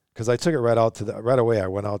did it because I took it right away. I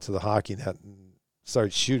went out to the hockey net and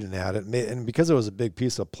started shooting at it. And because it was a big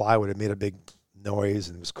piece of plywood, it made a big noise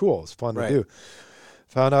and it was cool. It was fun to do.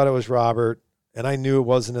 Found out it was Robert, and I knew it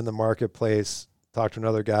wasn't in the marketplace. Talked to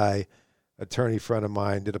another guy, attorney friend of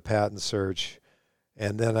mine, did a patent search,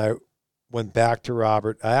 and then I went back to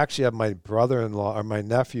Robert. I actually have my brother-in-law, or my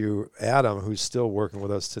nephew, Adam, who's still working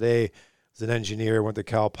with us today. He's an engineer, went to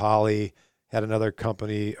Cal Poly, had another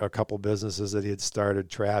company, a couple businesses that he had started,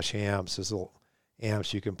 trash amps, these little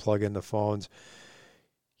amps you can plug into phones.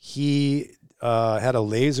 He had a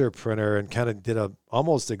laser printer and kind of did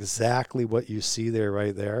almost exactly what you see there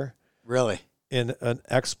right there. Really? In an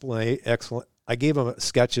excellent. I gave him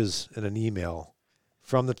sketches in an email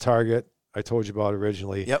from the target I told you about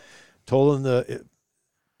originally. Yep. Told him to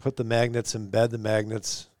put the magnets, embed the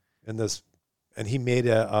magnets in this, and he made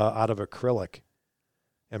it out of acrylic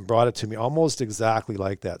and brought it to me almost exactly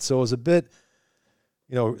like that. So it was a bit,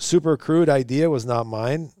 super crude idea, was not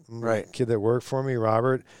mine. Right. Kid that worked for me,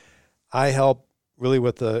 Robert. I helped really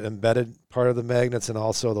with the embedded part of the magnets and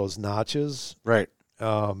also those notches. Right.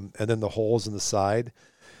 And then the holes in the side.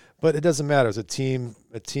 But it doesn't matter. It's a team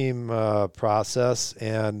process.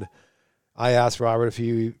 And I asked Robert if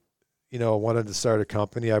he, wanted to start a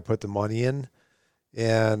company. I put the money in,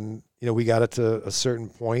 and we got it to a certain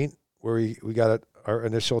point where we got it our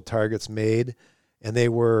initial targets made, and they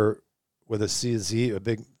were with a CZ, a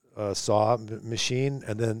big saw machine,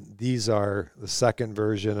 and then these are the second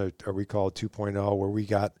version, or we call it 2.0, where we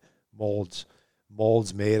got molds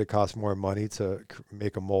made. It costs more money to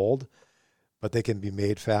make a mold, but they can be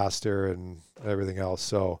made faster and everything else.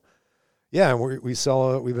 So, yeah, and we've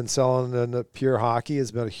been selling, and Pure Hockey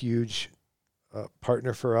has been a huge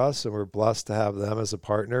partner for us, and we're blessed to have them as a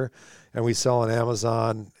partner. And we sell on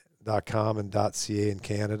Amazon.com and .ca in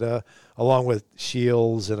Canada, along with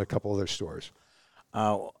Shields and a couple other stores.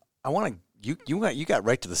 I want to. You got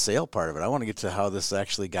right to the sale part of it. I want to get to how this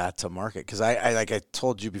actually got to market, because I like I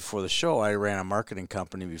told you before the show, I ran a marketing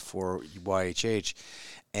company before YHH,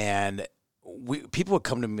 and people would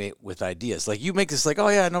come to me with ideas like, you make this, like, oh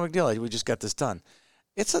yeah, no big deal, we just got this done.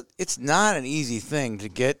 It's not an easy thing to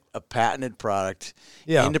get a patented product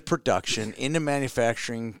into production, into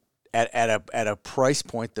manufacturing at a price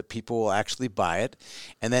point that people will actually buy it,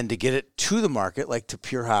 and then to get it to the market, like to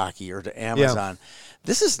Pure Hockey or to Amazon. Yeah.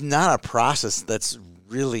 This is not a process that's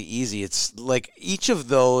really easy. It's like each of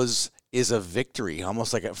those is a victory,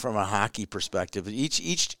 almost like from a hockey perspective.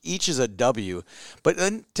 Each is a W, but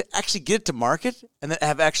then to actually get it to market and then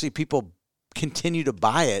have actually people continue to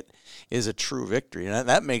buy it is a true victory. And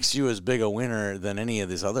that makes you as big a winner than any of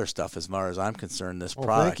this other stuff, as far as I'm concerned, this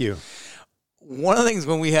product. Thank you. One of the things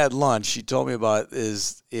when we had lunch, she told me about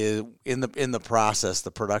is in the process, the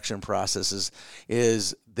production process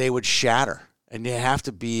is they would shatter. And you have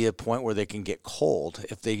to be a point where they can get cold.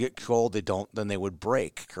 If they get cold, then they would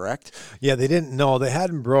break, correct? Yeah, they didn't know. They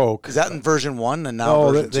hadn't broke. Is that in version 1 and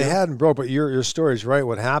now version 2? They hadn't broke, but your story's right.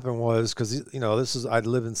 What happened was, because, I'd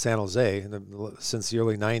lived in San Jose since the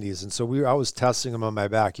early 90s, and so I was testing them on my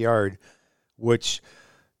backyard, which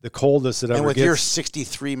the coldest it ever gets. And with your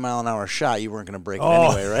 63-mile-an-hour shot, you weren't going to break it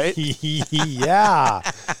anyway, right? Yeah,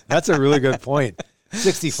 that's a really good point.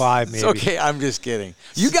 65 maybe. It's okay, I'm just kidding.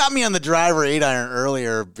 You got me on the driver 8-iron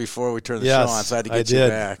earlier before we turned the show on, so I had to get you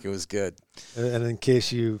back. It was good. And in case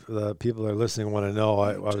the people that are listening want to know,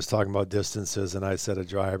 I was talking about distances, and I said a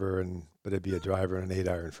driver, but it'd be a driver and an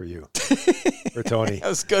 8-iron for you, for Tony. That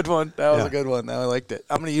was a good one. That was a good one. I liked it.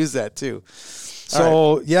 I'm going to use that too.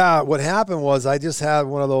 So, what happened was I just had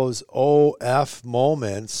one of those OF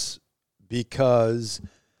moments because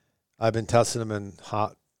I've been testing them in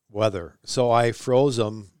hot weather. So I froze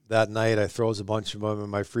them that night. I froze a bunch of them in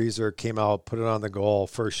my freezer, came out, put it on the goal,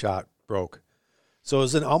 first shot, broke. So it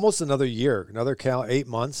was almost another year, 8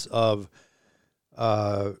 months of,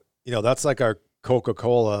 that's like our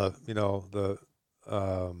Coca-Cola, the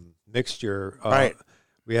mixture. Right.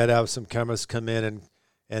 We had to have some chemists come in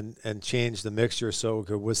and change the mixture so it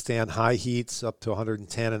could withstand high heats up to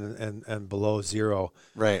 110 and below zero.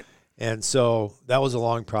 Right. And so that was a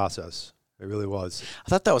long process. It really was. I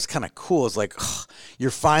thought that was kind of cool. It's like, you're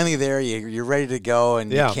finally there, you're ready to go,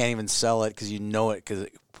 and you can't even sell it because you know it, because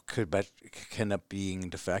it could end up being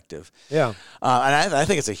defective. Yeah. And I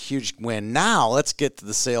think it's a huge win. Now, let's get to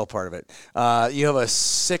the sale part of it. You have a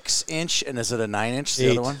 6-inch, and is it a 9-inch, the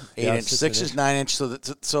other one? 8-inch. 6 is 9-inch.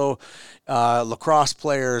 So lacrosse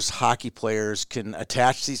players, hockey players can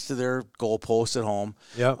attach these to their goalposts at home.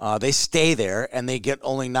 Yeah. They stay there, and they get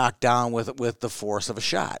only knocked down with the force of a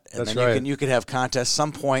shot. And That's then right. You could have contests.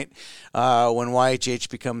 Some point when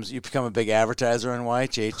YHH you become a big advertiser in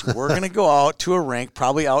YHH, we're going to go out to a rink,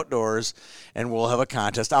 probably outdoors, and we'll have a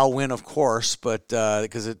contest. I'll win, of course, but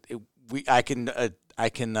because I can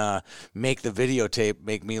make the videotape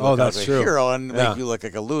make me look like a hero and make you look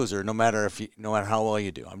like a loser, no matter how well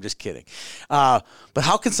you do. I'm just kidding. But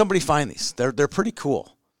how can somebody find these? They're pretty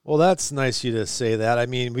cool. Well, that's nice of you to say that. I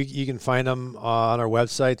mean, you can find them on our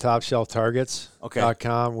website,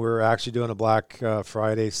 TopShelfTargets.com. We're actually doing a Black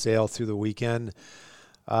Friday sale through the weekend,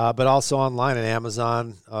 but also online at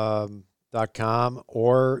Amazon.com,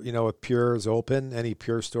 or if Pure is open, any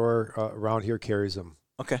Pure store around here carries them.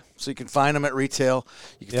 Okay, so you can find them at retail,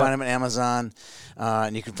 you can find them at Amazon,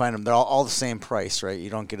 and you can find them. They're all the same price, right?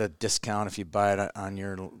 You don't get a discount if you buy it on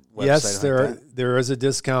your website. Yes, there is a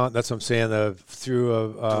discount. That's what I'm saying.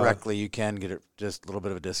 Through directly, you can get it just a little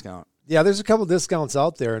bit of a discount. Yeah, there's a couple discounts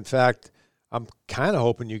out there. In fact, I'm kind of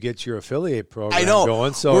hoping you get your affiliate program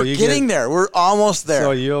going. So we're getting there. We're almost there.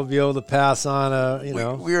 So you'll be able to pass on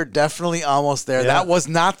We are definitely almost there. Yeah. That was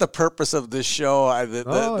not the purpose of this show.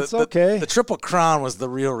 It's okay. The Triple Crown was the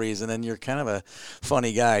real reason, and you're kind of a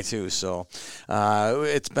funny guy too. So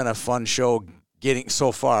it's been a fun show getting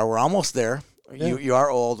so far. We're almost there. Yeah. You are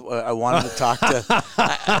old. I wanted to talk to.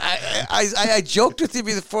 I joked with you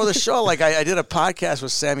before the show. Like I did a podcast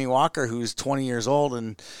with Sammy Walker, who's 20 years old,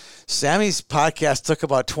 and Sammy's podcast took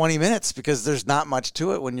about 20 minutes because there's not much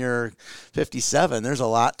to it when you're 57. There's a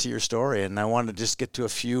lot to your story, and I wanted to just get to a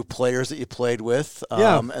few players that you played with,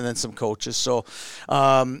 and then some coaches. So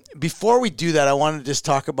before we do that, I wanted to just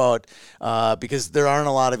talk about, because there aren't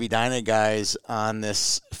a lot of Edina guys on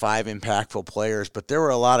this 5 impactful players, but there were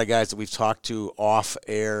a lot of guys that we've talked to off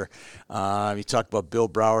air. You talked about Bill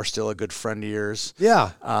Brower, still a good friend of yours.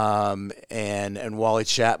 Yeah. And Wally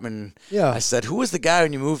Chapman. Yeah. I said, who was the guy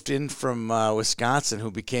when you moved in from Wisconsin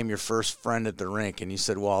who became your first friend at the rink? And you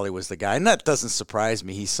said Wally was the guy. And that doesn't surprise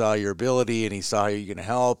me. He saw your ability and he saw how you're going to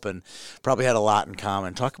help and probably had a lot in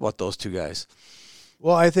common. Talk about those two guys.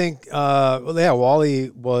 Well, I think, Wally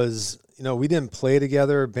was, we didn't play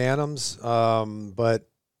together, Bantams, but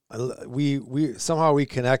we somehow we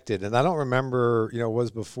connected. And I don't remember, it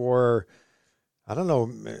was before, I don't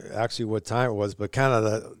know actually what time it was, but kind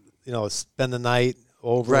of spend the night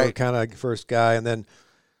over kind of first guy. And then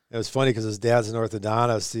it was funny because his dad's an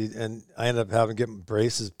orthodontist, and I ended up getting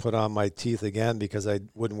braces put on my teeth again because I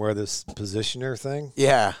wouldn't wear this positioner thing.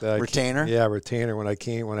 Yeah, retainer. Retainer.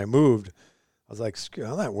 When I moved, I was like,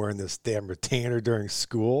 I'm not wearing this damn retainer during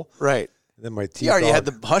school. Right. And then my teeth. You already had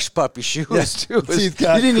the hush puppy shoes too. You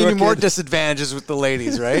didn't need any more disadvantages with the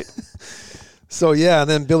ladies, right? So and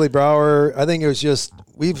then Billy Brower. I think it was just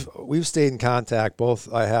we've stayed in contact.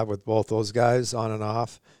 I have with both those guys on and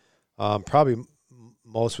off. Probably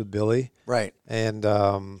most with Billy, right? And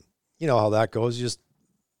you know how that goes. It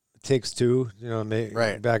takes two,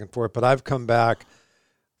 back and forth. But I've come back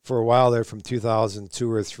for a while there from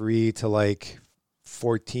 2002 or 3 to like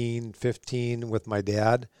 14, 15 with my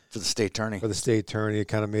dad for the state tourney. I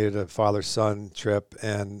kind of made it a father-son trip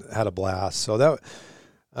and had a blast. So that.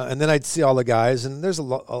 And then I'd see all the guys, and there's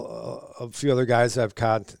a few other guys I've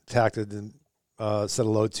contacted and said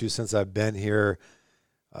hello to since I've been here.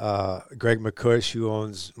 Greg McCush, who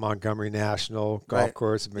owns Montgomery National Golf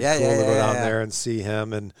Course. It'd been cool to go down there and see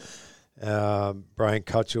him. And Brian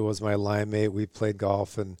Kutchell was my line mate. We played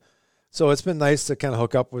golf. And so it's been nice to kind of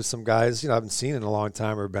hook up with some guys, I haven't seen in a long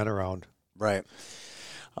time or been around. Right.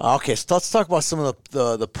 Okay, so let's talk about some of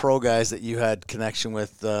the pro guys that you had connection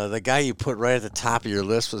with. The guy you put right at the top of your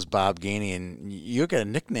list was Bob Gainey, and you got a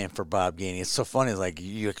nickname for Bob Gainey. It's so funny. It's like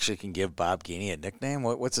you actually can give Bob Gainey a nickname.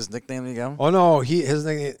 What's his nickname you got? Oh no, his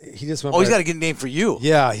name he just went. Oh, he's got a good name for you.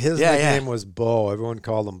 Yeah, his nickname was Bo. Everyone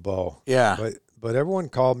called him Bo. Yeah, but everyone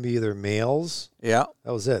called me either Males. Yeah,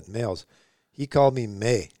 that was it, Males. He called me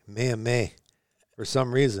May, for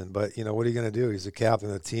some reason. But what are you going to do? He's the captain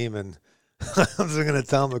of the team, and I wasn't going to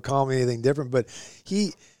tell him to call me anything different, but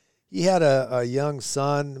he had a young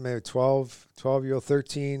son, maybe 12-year-old,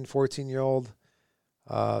 13, 14-year-old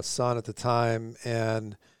son at the time,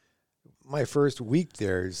 and my first week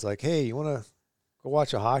there, he's like, hey, you want to go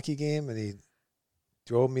watch a hockey game? And he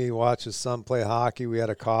drove me to watch his son play hockey. We had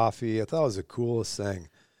a coffee. I thought it was the coolest thing.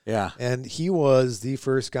 Yeah. And he was the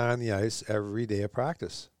first guy on the ice every day of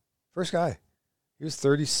practice. First guy. He was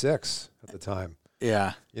 36 at the time.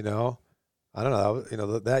 Yeah. I don't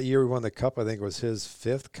know. That year we won the cup. I think it was his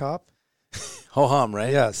 5th cup. Ho hum,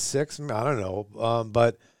 right? Yeah, 6. I don't know.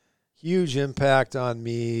 But huge impact on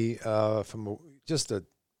me from just a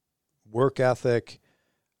work ethic,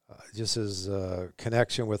 just his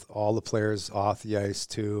connection with all the players off the ice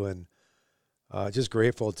too, and just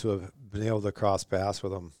grateful to have been able to cross paths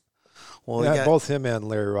with him. Well, both him and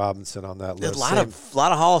Larry Robinson on that list. A lot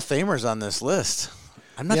of Hall of Famers on this list.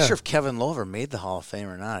 I'm not sure if Kevin Lover made the Hall of Fame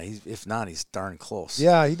or not. If not, he's darn close.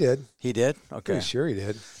 Yeah, he did. He did? Okay. Pretty sure he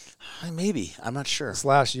did. Maybe. I'm not sure. This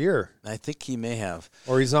last year. I think he may have.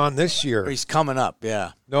 Or he's on this year. Or he's coming up,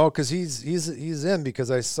 yeah. No, because he's in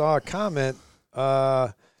because I saw a comment,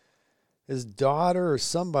 his daughter or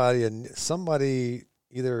somebody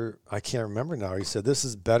either, I can't remember now, he said, this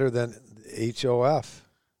is better than HOF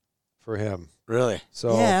for him. Really?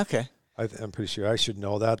 So yeah, okay. I'm pretty sure I should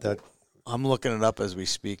know that. I'm looking it up as we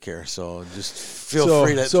speak here, so just feel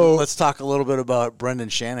free to. So let's talk a little bit about Brendan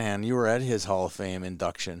Shanahan. You were at his Hall of Fame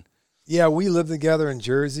induction. Yeah, we lived together in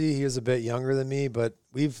Jersey. He was a bit younger than me, but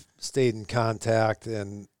we've stayed in contact,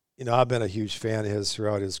 and I've been a huge fan of his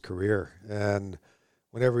throughout his career. And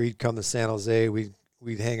whenever he'd come to San Jose, we'd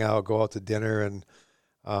hang out, go out to dinner, and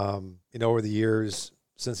over the years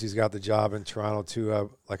since he's got the job in Toronto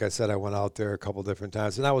too, like I said, I went out there a couple different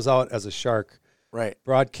times, and I was out as a Shark. Right.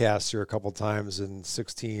 Broadcaster a couple times in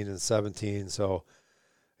 16 and 17, so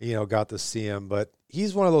got to see him. But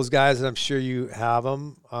he's one of those guys that I'm sure you have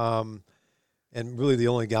him, and really the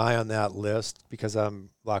only guy on that list because I'm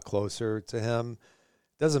a lot closer to him.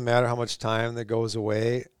 Doesn't matter how much time that goes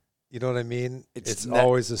away, you know what I mean? It's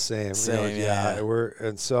always the same. Same, yeah.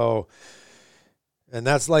 And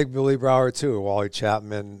that's like Billy Brower too, Wally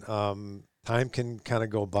Chapman. Time can kind of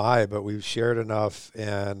go by, but we've shared enough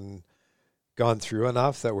and gone through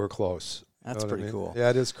enough that we're close. That's pretty cool. Yeah,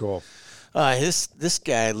 it is cool. This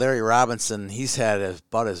guy, Larry Robinson, he's had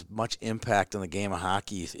about as much impact on the game of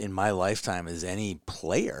hockey in my lifetime as any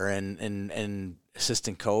player and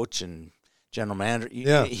assistant coach and general manager.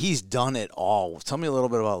 Yeah. He's done it all. Tell me a little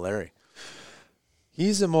bit about Larry.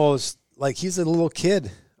 He's the most, he's a little kid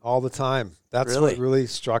all the time. That's what really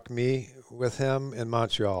struck me with him in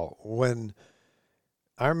Montreal. When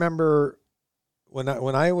I remember when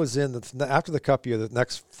I was after the Cup year, the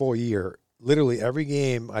next full year, literally every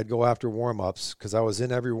game I'd go after warm-ups because I was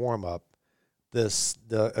in every warm-up.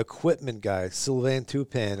 The equipment guy, Sylvain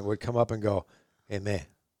Toupin, would come up and go, "Hey, man,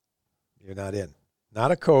 you're not in."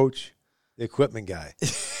 Not a coach, the equipment guy.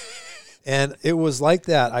 And it was like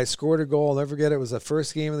that. I scored a goal. I'll never forget it. It was the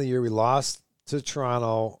first game of the year. We lost to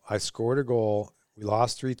Toronto. I scored a goal. We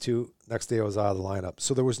lost 3-2. Next day I was out of the lineup.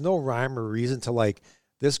 So there was no rhyme or reason to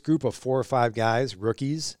this group of 4 or 5 guys,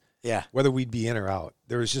 rookies, whether we'd be in or out.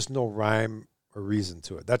 There was just no rhyme or reason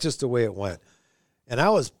to it. That's just the way it went. And I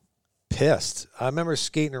was pissed. I remember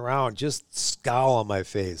skating around, just scowl on my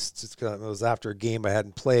face. Just 'cause it was after a game I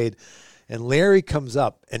hadn't played. And Larry comes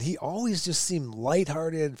up, and he always just seemed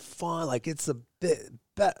lighthearted, fun, like it's the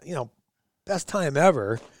best time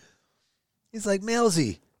ever. He's like,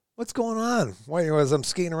 "Maley, what's going on?" As I'm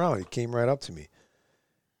skating around, he came right up to me.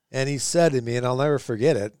 And he said to me, and I'll never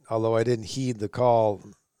forget it, although I didn't heed the call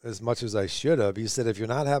as much as I should have. He said, "If you're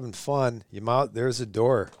not having fun, there's a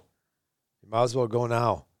door. You might as well go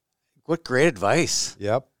now." What great advice.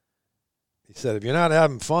 Yep. He said, "If you're not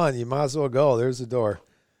having fun, you might as well go. There's the door."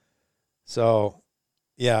 So,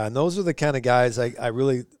 yeah, and those are the kind of guys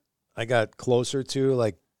I got closer to,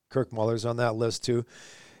 like Kirk Muller's on that list too.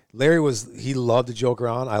 Larry he loved to joke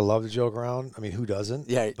around. I love to joke around. I mean, who doesn't?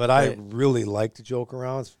 Yeah. But I really like to joke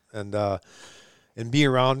around and be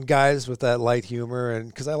around guys with that light humor, and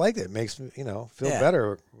because I like it. It makes me, feel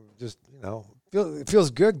better. Just, it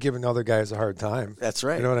feels good giving other guys a hard time. That's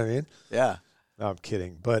right. You know what I mean? Yeah. No, I'm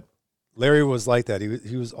kidding. But Larry was like that.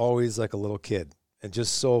 He was always like a little kid and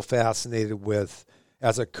just so fascinated with,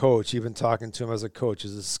 as a coach, even talking to him as a coach,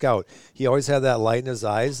 as a scout, he always had that light in his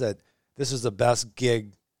eyes that this is the best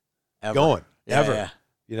gig ever.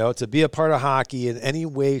 Yeah. To be a part of hockey in any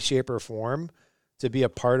way, shape, or form, to be a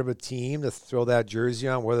part of a team, to throw that jersey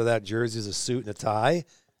on, whether that jersey is a suit and a tie,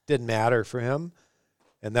 didn't matter for him.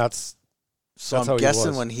 And that's I'm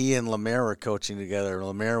guessing when he and Lemaire were coaching together,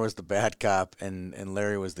 Lemaire was the bad cop and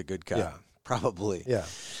Larry was the good cop. Yeah. Probably. Yeah.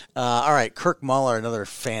 All right, Kirk Muller, another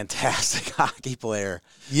fantastic hockey player.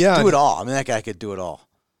 Yeah. Do it all. I mean, that guy could do it all.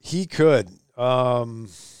 He could.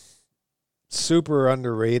 Super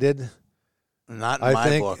underrated. Not in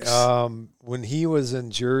my books. When he was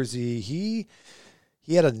in Jersey, he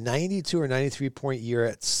had a 92 or 93 point year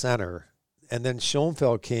at center, and then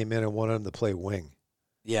Schoenfeld came in and wanted him to play wing.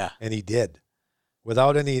 Yeah. And he did.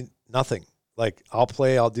 Without nothing. Like, I'll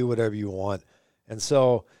play, I'll do whatever you want. And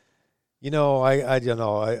so,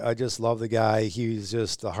 I just love the guy. He's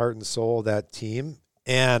just the heart and soul of that team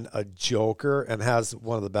and a joker and has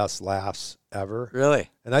one of the best laughs ever.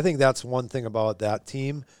 Really? And I think that's one thing about that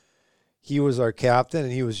team. He was our captain,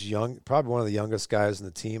 and he was young, probably one of the youngest guys in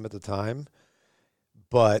the team at the time,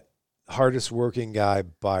 but hardest working guy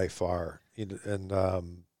by far. And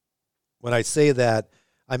when I say that,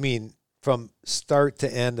 I mean from start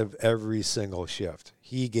to end of every single shift.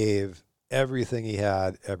 He gave everything he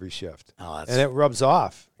had every shift. And it rubs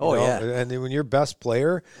off. Yeah. And when your best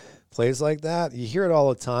player plays like that, you hear it all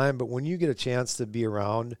the time, but when you get a chance to be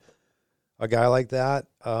around a guy like that,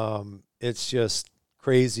 it's just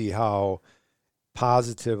crazy how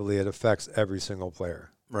positively it affects every single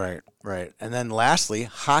player. Right. And then lastly,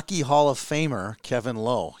 Hockey Hall of Famer Kevin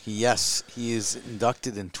Lowe. He is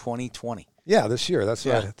inducted in 2020. Yeah, this year. That's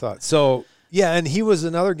what I thought. So, yeah, and he was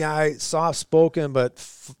another guy, soft-spoken, but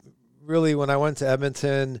really when I went to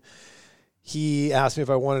Edmonton, he asked me if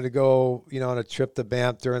I wanted to go, on a trip to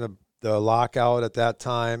Banff during the lockout at that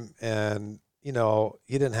time, and, he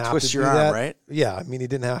didn't have Twist to your do arm, that. right? Yeah, I mean, he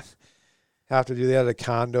didn't have to do that at a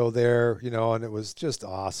condo there, and it was just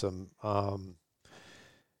awesome.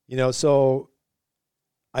 So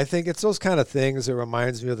I think it's those kind of things that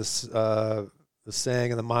reminds me of the saying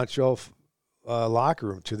in the Montreal locker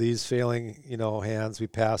room, to these failing, hands, we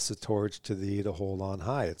pass the torch to thee to hold on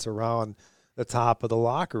high. It's around the top of the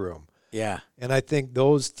locker room. Yeah. And I think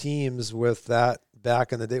those teams with that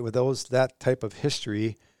back in the day, with that type of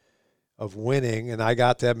history of winning, and I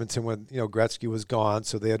got to Edmonton when, Gretzky was gone,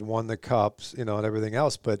 so they had won the cups, and everything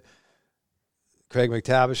else. But Craig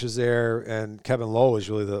McTavish is there, and Kevin Lowe is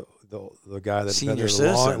really the guy that's been there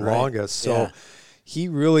the longest. So he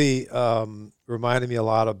really reminded me a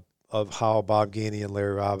lot of how Bob Gainey and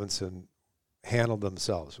Larry Robinson handled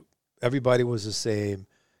themselves. Everybody was the same.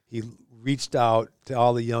 He reached out to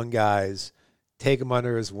all the young guys, take them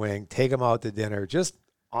under his wing, take them out to dinner. Just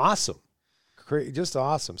awesome. Just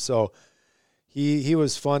awesome. So he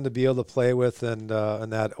was fun to be able to play with and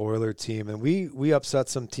that Oiler team. And we upset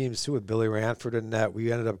some teams too with Billy Ranford and that.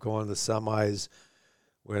 We ended up going to the semis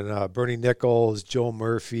when Bernie Nichols, Joe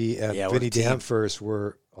Murphy, and Vinny Danforth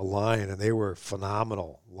were a line, and they were a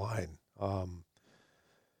phenomenal line.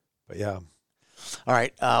 But yeah. All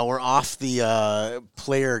right, we're off the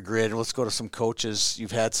player grid. Let's go to some coaches.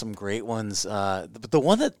 You've had some great ones. But the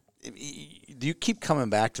one that you keep coming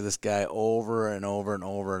back to this guy over and over and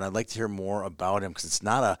over, and I'd like to hear more about him because it's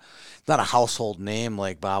not a household name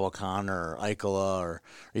like Bob O'Connor or Eichela or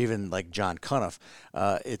even like John Cuniff.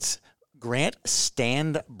 It's Grant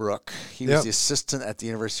Standbrook. He was the assistant at the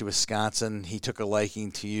University of Wisconsin. He took a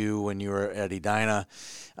liking to you when you were at Edina.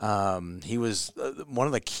 He was one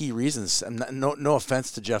of the key reasons. No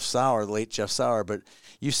offense to Jeff Sauer, the late Jeff Sauer, but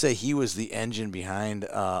you say he was the engine behind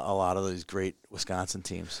a lot of these great Wisconsin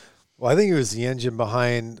teams. Well, I think he was the engine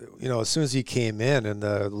behind, as soon as he came in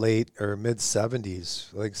the late or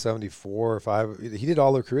mid-'70s, like 74 or 5, he did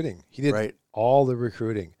all the recruiting. He did all the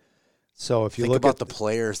recruiting. So if you look at the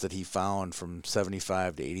players that he found from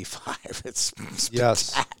 75 to 85, it's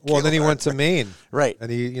yes. Well, then he went to Maine, right? And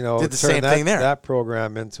he, did the same thing there. That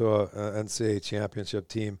program into a NCAA championship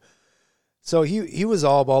team. So he was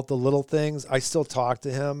all about the little things. I still talk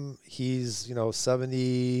to him. He's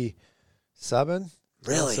 77,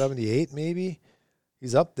 really 78 maybe.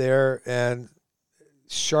 He's up there and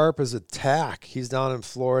sharp as a tack. He's down in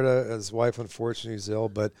Florida. His wife unfortunately is ill,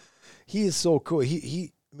 but he is so cool.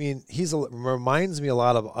 He reminds me a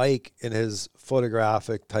lot of Ike in his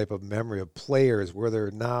photographic type of memory of players, where they're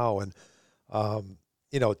now, and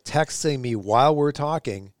texting me while we're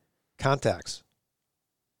talking, contacts.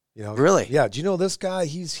 Really? Yeah. Do you know this guy?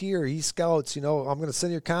 He's here. He scouts. I'm going to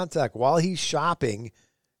send your contact while he's shopping,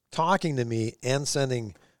 talking to me and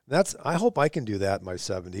sending. I hope I can do that in my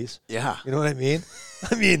 70s. Yeah. You know what I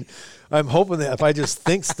mean? I'm hoping that if I just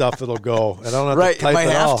think stuff, it'll go. And I don't have to type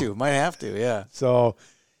it all. Might have to. Yeah. So.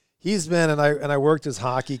 He's been, and I worked his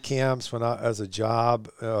hockey camps as a job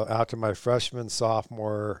after my freshman,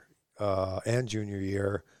 sophomore, and junior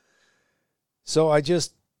year. So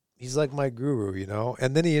he's like my guru,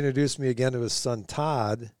 And then he introduced me again to his son,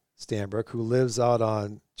 Todd Standbrook, who lives out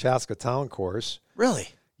on Chaska Town Course. Really?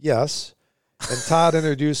 Yes. And Todd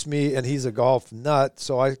introduced me, and he's a golf nut,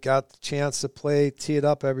 so I got the chance to tee it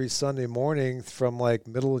up every Sunday morning from like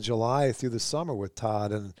middle of July through the summer with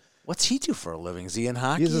Todd. And what's he do for a living? Is he in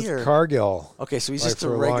hockey? He's a Cargill. Okay, so he's just a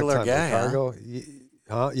regular guy, Cargill.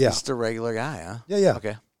 Huh? Yeah. Just a regular guy, huh? Yeah.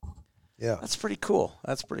 Okay. Yeah. That's pretty cool.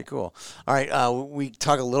 All right, we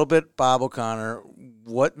talk a little bit Bob O'Connor.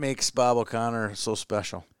 What makes Bob O'Connor so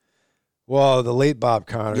special? Well, the late Bob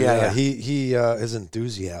Connor. Yeah. He his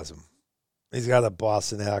enthusiasm. He's got a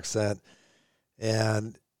Boston accent,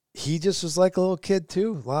 and he just was like a little kid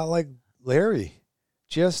too, a lot like Larry.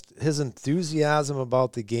 Just his enthusiasm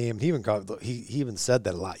about the game. He even said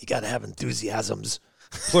that a lot. You got to have enthusiasms,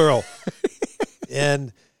 plural.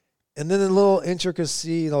 and then the little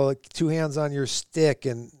intricacy, like two hands on your stick,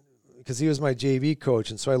 and because he was my JV coach,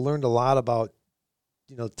 and so I learned a lot about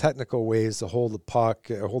technical ways to hold the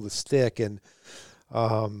puck or hold the stick, and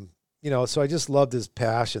so I just loved his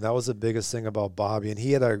passion. That was the biggest thing about Bobby, and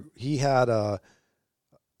he had a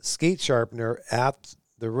skate sharpener at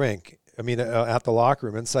the rink. At the locker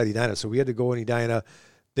room inside Edina. So we had to go in Edina,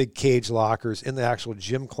 big cage lockers in the actual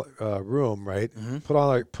gym room, right? Mm-hmm. Put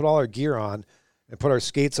all our gear on, and put our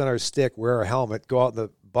skates on our stick, wear our helmet, go out in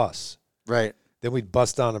the bus. Right. Then we'd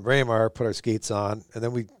bust down to Braemar, put our skates on, and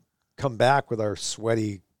then we'd come back with our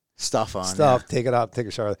sweaty stuff on. Take it out, take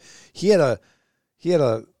a shower. He had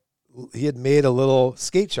made a little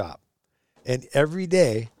skate shop, and every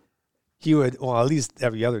day. He would, at least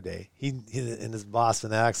every other day, he in his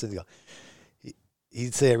Boston accent,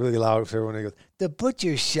 he'd say it really loud for everyone. He goes, "The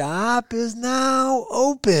butcher shop is now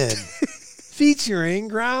open, featuring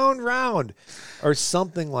ground round," or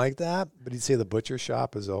something like that. But he'd say the butcher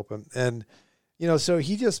shop is open, and so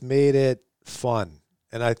he just made it fun.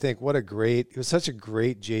 And I think he was such a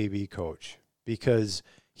great JV coach because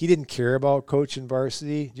he didn't care about coaching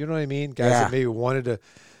varsity. Do you know what I mean? Guys that maybe wanted to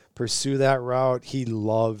pursue that route. He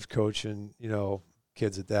loved coaching,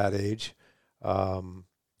 kids at that age, or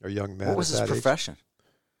young men. What was his profession?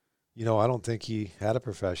 I don't think he had a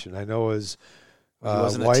profession. I know his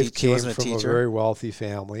Wife came wasn't a from a teacher? very wealthy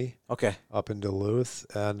family. Okay. Up in Duluth,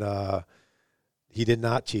 and he did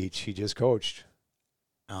not teach. He just coached.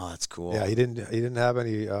 Oh, that's cool. Yeah, he didn't have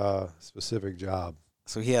any specific job.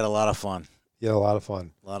 So he had a lot of fun. Yeah, a lot of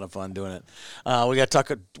fun. A lot of fun doing it.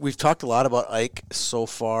 We've talked a lot about Ike so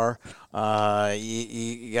far.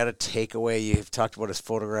 You got a takeaway. You've talked about his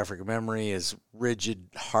photographic memory, his rigid,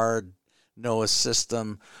 hard Noah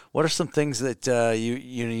system. What are some things that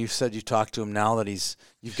you said you talked to him now that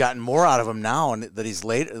you've gotten more out of him now, and that he's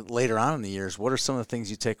later on in the years? What are some of the things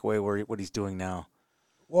you take away what he's doing now?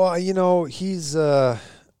 Well, he's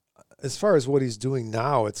as far as what he's doing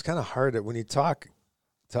now, it's kind of hard when you talk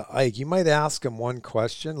to Ike. You might ask him one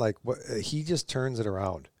question, like what he just turns it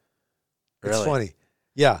around. It's Really? funny.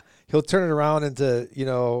 Yeah, he'll turn it around into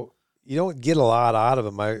you don't get a lot out of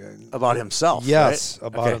him. About himself, yes, right?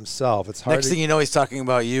 about himself. It's hard. Next thing you know, he's talking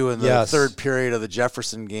about you in the third period of the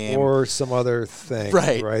Jefferson game. Or some other thing.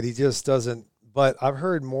 Right. He just doesn't. But I've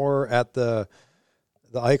heard more at the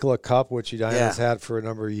Eichla Cup, which Edina has had for a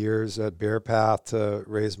number of years at Bear Path to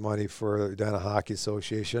raise money for the Edina Hockey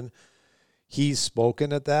Association. He's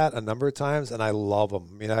spoken at that a number of times, and I love him.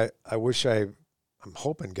 I mean, I wish I'm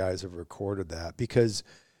hoping guys have recorded that because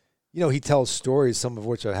 – he tells stories, some of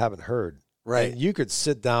which I haven't heard. Right. And you could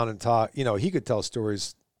sit down and talk. He could tell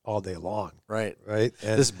stories all day long. Right. Right.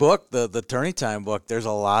 And this book, the Tourney Time book, there's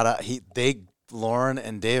a lot of Lauren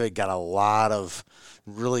and David got a lot of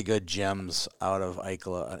really good gems out of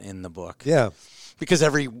Eichla in the book. Yeah. Because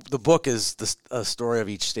the book is a story of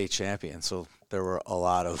each state champion, so there were a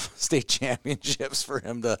lot of state championships for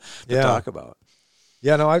him to talk about.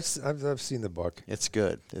 Yeah. No, I've seen the book. It's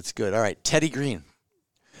good. It's good. All right, Teddy Green.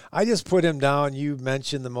 I just put him down. You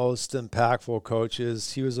mentioned the most impactful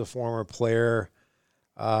coaches. He was a former player.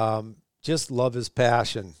 Just love his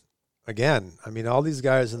passion. Again, I mean, all these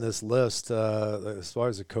guys in this list, as far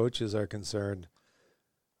as the coaches are concerned,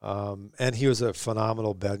 and he was a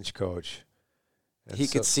phenomenal bench coach. And he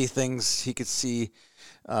could see things. He could see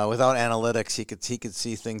without analytics. He could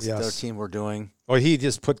see things that their team were doing. Or he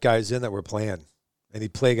just put guys in that were playing, and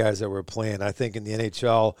he'd play guys that were playing. I think in the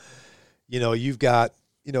NHL, you've got.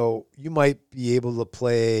 You might be able to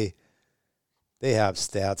play, they have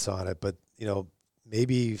stats on it, but,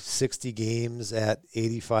 maybe 60 games at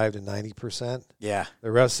 85 to 90%. Yeah.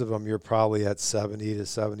 The rest of them, you're probably at 70 to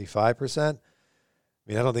 75%. I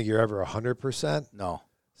mean, I don't think you're ever 100%. No.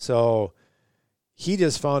 So he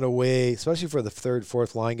just found a way, especially for the third,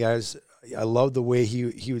 fourth line guys. I love the way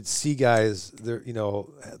he would see guys there,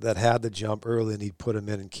 that had the jump early, and he'd put them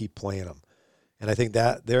in and keep playing them. And I think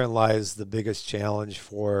that therein lies the biggest challenge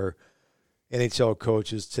for NHL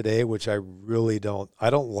coaches today, which I really don't. I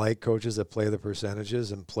don't like coaches that play the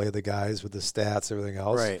percentages and play the guys with the stats, everything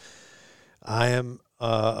else. Right. I am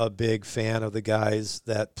a big fan of the guys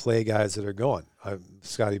that play guys that are going.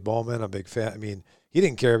 Scotty Bowman, I'm a big fan. I mean, he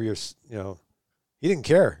didn't care if you're, he didn't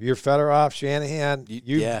care. You're Fedorov, Shanahan.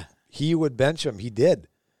 He would bench him. He did.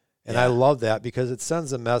 And I love that because it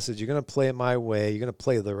sends a message. You're going to play my way. You're going to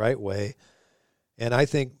play the right way. And I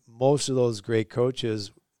think most of those great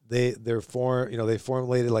coaches, they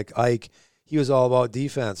formulated like Ike. He was all about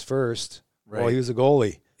defense first. Right. Well, he was a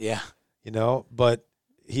goalie. Yeah. But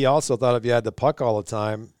he also thought if you had the puck all the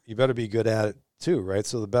time, you better be good at it too, right?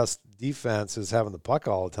 So the best defense is having the puck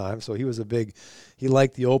all the time. So he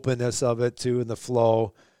liked the openness of it too and the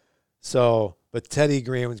flow. So, but Teddy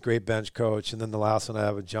Green was a great bench coach. And then the last one I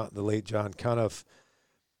have, the late John Cuniff,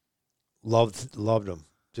 loved him.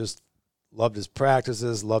 Just loved his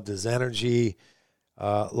practices, loved his energy,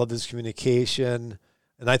 loved his communication.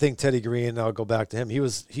 And I think Teddy Green, I'll go back to him,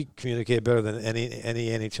 he communicated better than any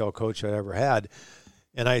NHL coach I ever had.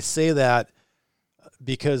 And I say that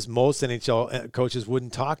because most NHL coaches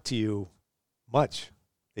wouldn't talk to you much.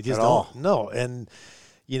 They just don't. No. And,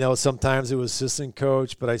 sometimes it was assistant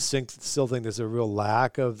coach, but I still think there's a real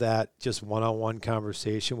lack of that just one-on-one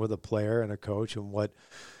conversation with a player and a coach and what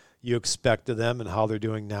you expect of them and how they're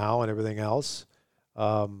doing now and everything else.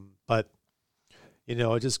 But,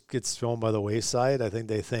 it just gets thrown by the wayside. I think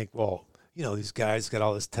they think, well, these guys got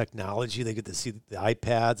all this technology. They get to see the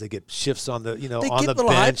iPads. They get shifts on the, they on the bench. They get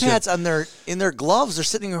little iPads in their gloves. They're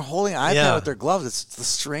sitting there holding an iPad with their gloves. It's the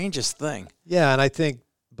strangest thing. Yeah, and I think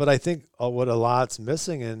what a lot's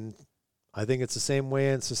missing, and I think it's the same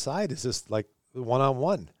way in society. It's just like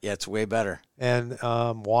one-on-one. Yeah, it's way better. And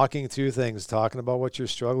walking through things, talking about what you're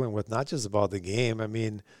struggling with, not just about the game. I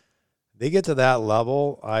mean, they get to that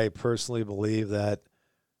level. I personally believe that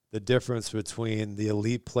the difference between the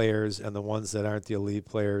elite players and the ones that aren't the elite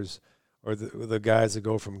players, or the guys that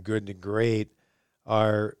go from good to great,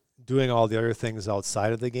 are doing all the other things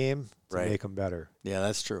outside of the game to make them better. Yeah,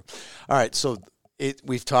 that's true. All right, so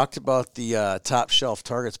we've talked about the top shelf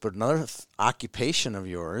targets, but another occupation of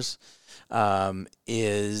yours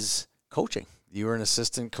is coaching. You were an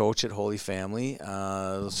assistant coach at Holy Family.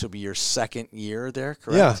 This will be your second year there,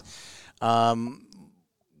 correct? Yeah.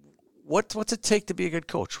 What's it take to be a good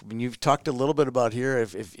coach? I mean, you've talked a little bit about here.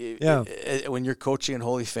 When you're coaching in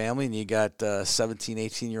Holy Family and you got 17,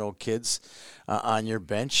 18-year-old kids on your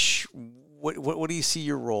bench, what do you see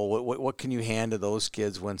your role? What can you hand to those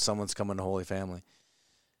kids when someone's coming to Holy Family?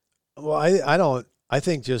 Well, I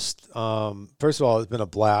think just first of all, it's been a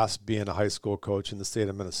blast being a high school coach in the state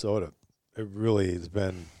of Minnesota. It really has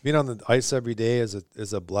been. Being on the ice every day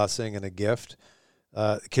is a blessing and a gift.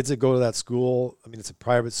 Kids that go to that school, I mean, it's a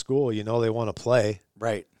private school. They want to play.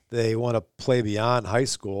 Right. They want to play beyond high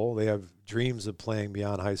school. They have dreams of playing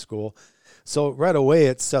beyond high school. So right away,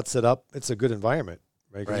 it sets it up. It's a good environment,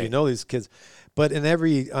 right? Because these kids. But on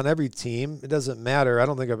every team, it doesn't matter. I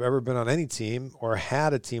don't think I've ever been on any team or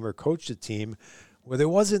had a team or coached a team where there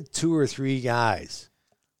wasn't 2 or 3 guys,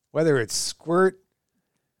 whether it's squirt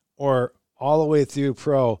or all the way through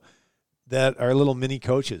pro, that are little mini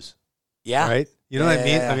coaches. Yeah. Right? You know what I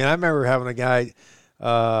mean? Yeah. I mean, I remember having a guy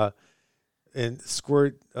in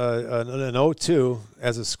squirt, an 02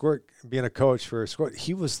 as a squirt, being a coach for a squirt.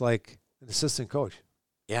 He was like an assistant coach.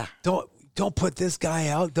 Yeah. Don't put this guy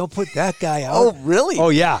out. Don't put that guy out. Oh, really? Oh,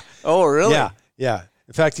 yeah. Oh, really? Yeah. Yeah.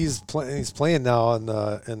 In fact, he's playing now in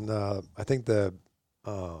I think the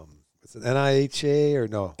it's an NIHA or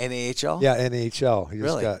no? NAHL? Yeah, NHL. He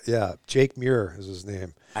really? Jake Muir is his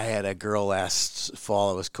name. I had a girl last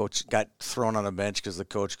fall that got thrown on a bench because the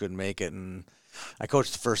coach couldn't make it, and I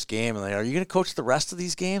coached the first game, and are you going to coach the rest of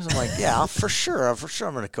these games? I'm like, yeah, for sure I'm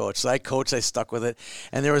going to coach. So I coached, I stuck with it,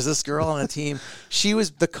 and there was this girl on the team. She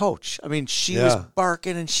was the coach. I mean, she was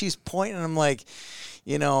barking, and she's pointing, and I'm like,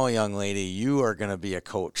 young lady, you are going to be a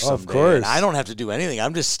coach someday. Of course. And I don't have to do anything.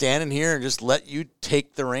 I'm just standing here and just let you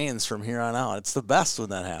take the reins from here on out. It's the best when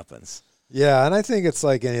that happens. Yeah, and I think it's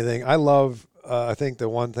like anything. I think the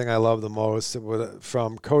one thing I love the most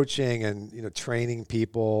from coaching and training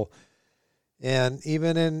people, and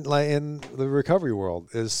even in the recovery world,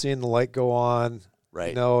 is seeing the light go on,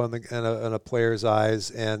 right? In a player's eyes,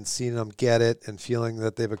 and seeing them get it, and feeling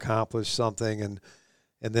that they've accomplished something, and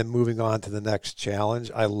then moving on to the next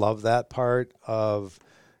challenge. I love that part of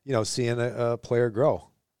seeing a player grow.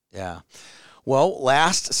 Yeah. Well,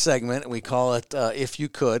 last segment, we call it If You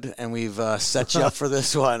Could, and we've set you up for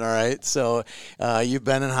this one, all right? So you've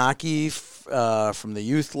been in hockey from the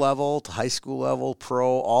youth level to high school level,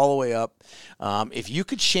 pro, all the way up. If you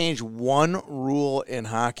could change one rule in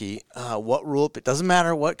hockey, what rule? It doesn't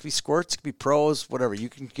matter what. It could be squirts, it could be pros, whatever. You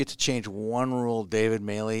can get to change one rule. David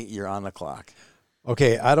Maley, you're on the clock.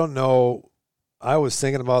 Okay, I don't know. I was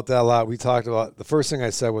thinking about that a lot. We talked about the first thing I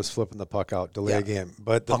said was flipping the puck out, delay a game.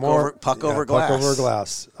 But the puck over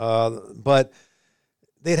glass. But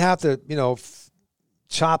they'd have to,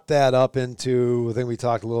 chop that up into. I think we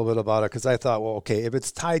talked a little bit about it because I thought, well, okay, if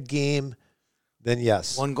it's tied game, then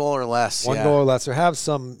yes, 1 goal or less. One goal or less, or have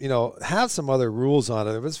some other rules on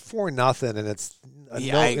it. If it's 4-0 and it's I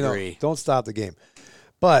agree. Don't stop the game.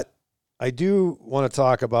 But I do want to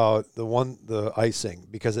talk about the icing,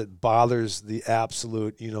 because it bothers the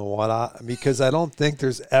absolute, because I don't think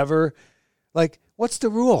there's ever, what's the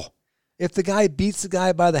rule? If the guy beats the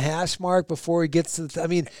guy by the hash mark before he gets to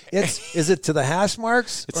is it to the hash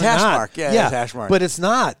marks? It's hash mark. Yeah, it's hash mark. But it's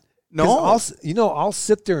not. No. I'll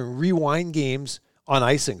sit there and rewind games on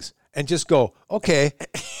icings and just go, okay,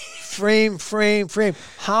 frame.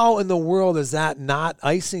 How in the world is that not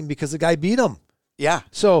icing because the guy beat him? Yeah.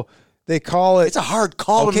 So they call it. It's a hard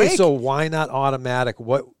call to make. Okay, so why not automatic?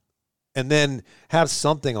 And then have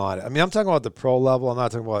something on it. I mean, I'm talking about the pro level. I'm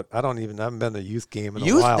not talking about. I haven't been to a youth game in a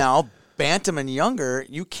while. Youth now, bantam and younger,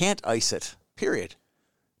 you can't ice it. Period.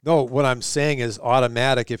 No, what I'm saying is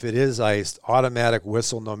automatic. If it is iced, automatic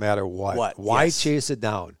whistle no matter what. Why chase it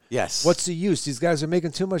down? Yes. What's the use? These guys are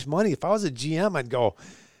making too much money. If I was a GM, I'd go,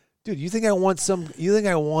 dude. You think I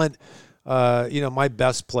want my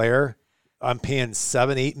best player? I'm paying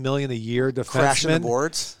 $7-8 million a year defenseman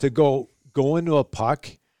boards to go into a puck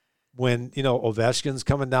when Ovechkin's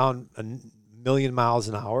coming down a million miles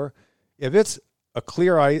an hour. If it's a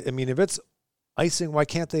clear ice, if it's icing, why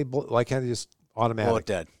can't they just automatic? Blow it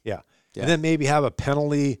dead. Yeah, and then maybe have a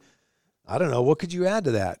penalty. I don't know. What could you add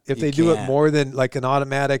to that if they do it more than an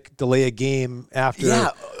automatic delay a game after? Yeah,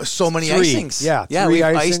 so many icings. Yeah, we've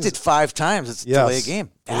iced it 5 times. It's delay a game.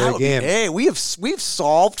 Delay a game. We've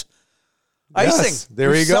solved Icing.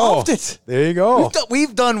 There you go. Solved it. There you go.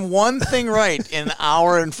 We've done one thing right in an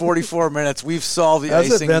hour and 44 minutes. We've solved the icing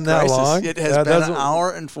crisis. Has it been that long? It has been an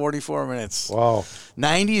hour and 44 minutes. Wow.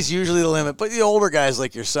 90 is usually the limit, but the older guys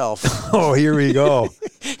like yourself. Oh, here we go.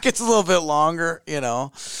 Gets a little bit longer,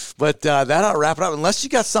 But that ought to wrap it up, unless you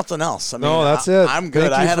got something else. No, that's it. I'm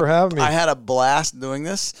good. Thank you for having me. I had a blast doing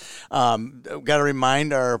this. Got to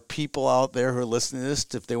remind our people out there who are listening to this,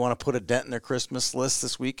 if they want to put a dent in their Christmas list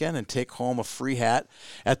this weekend and take home a free hat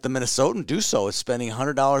at the Minnesotan, do so. It's spending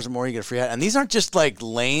 $100 or more, you get a free hat. And these aren't just like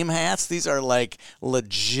lame hats. These are like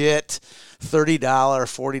legit $30,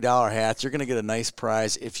 $40 hats. You're going to get a nice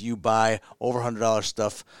prize if you buy over $100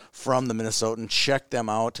 stuff from the Minnesotan. Check them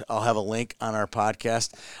out. I'll have a link on our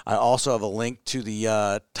podcast. I also have a link to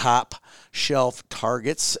the top shelf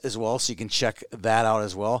targets as well, so you can check that out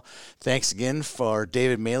as well. Thanks again for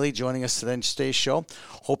David Maley joining us today on today's show.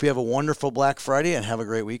 Hope you have a wonderful Black Friday and have a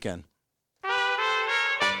great weekend.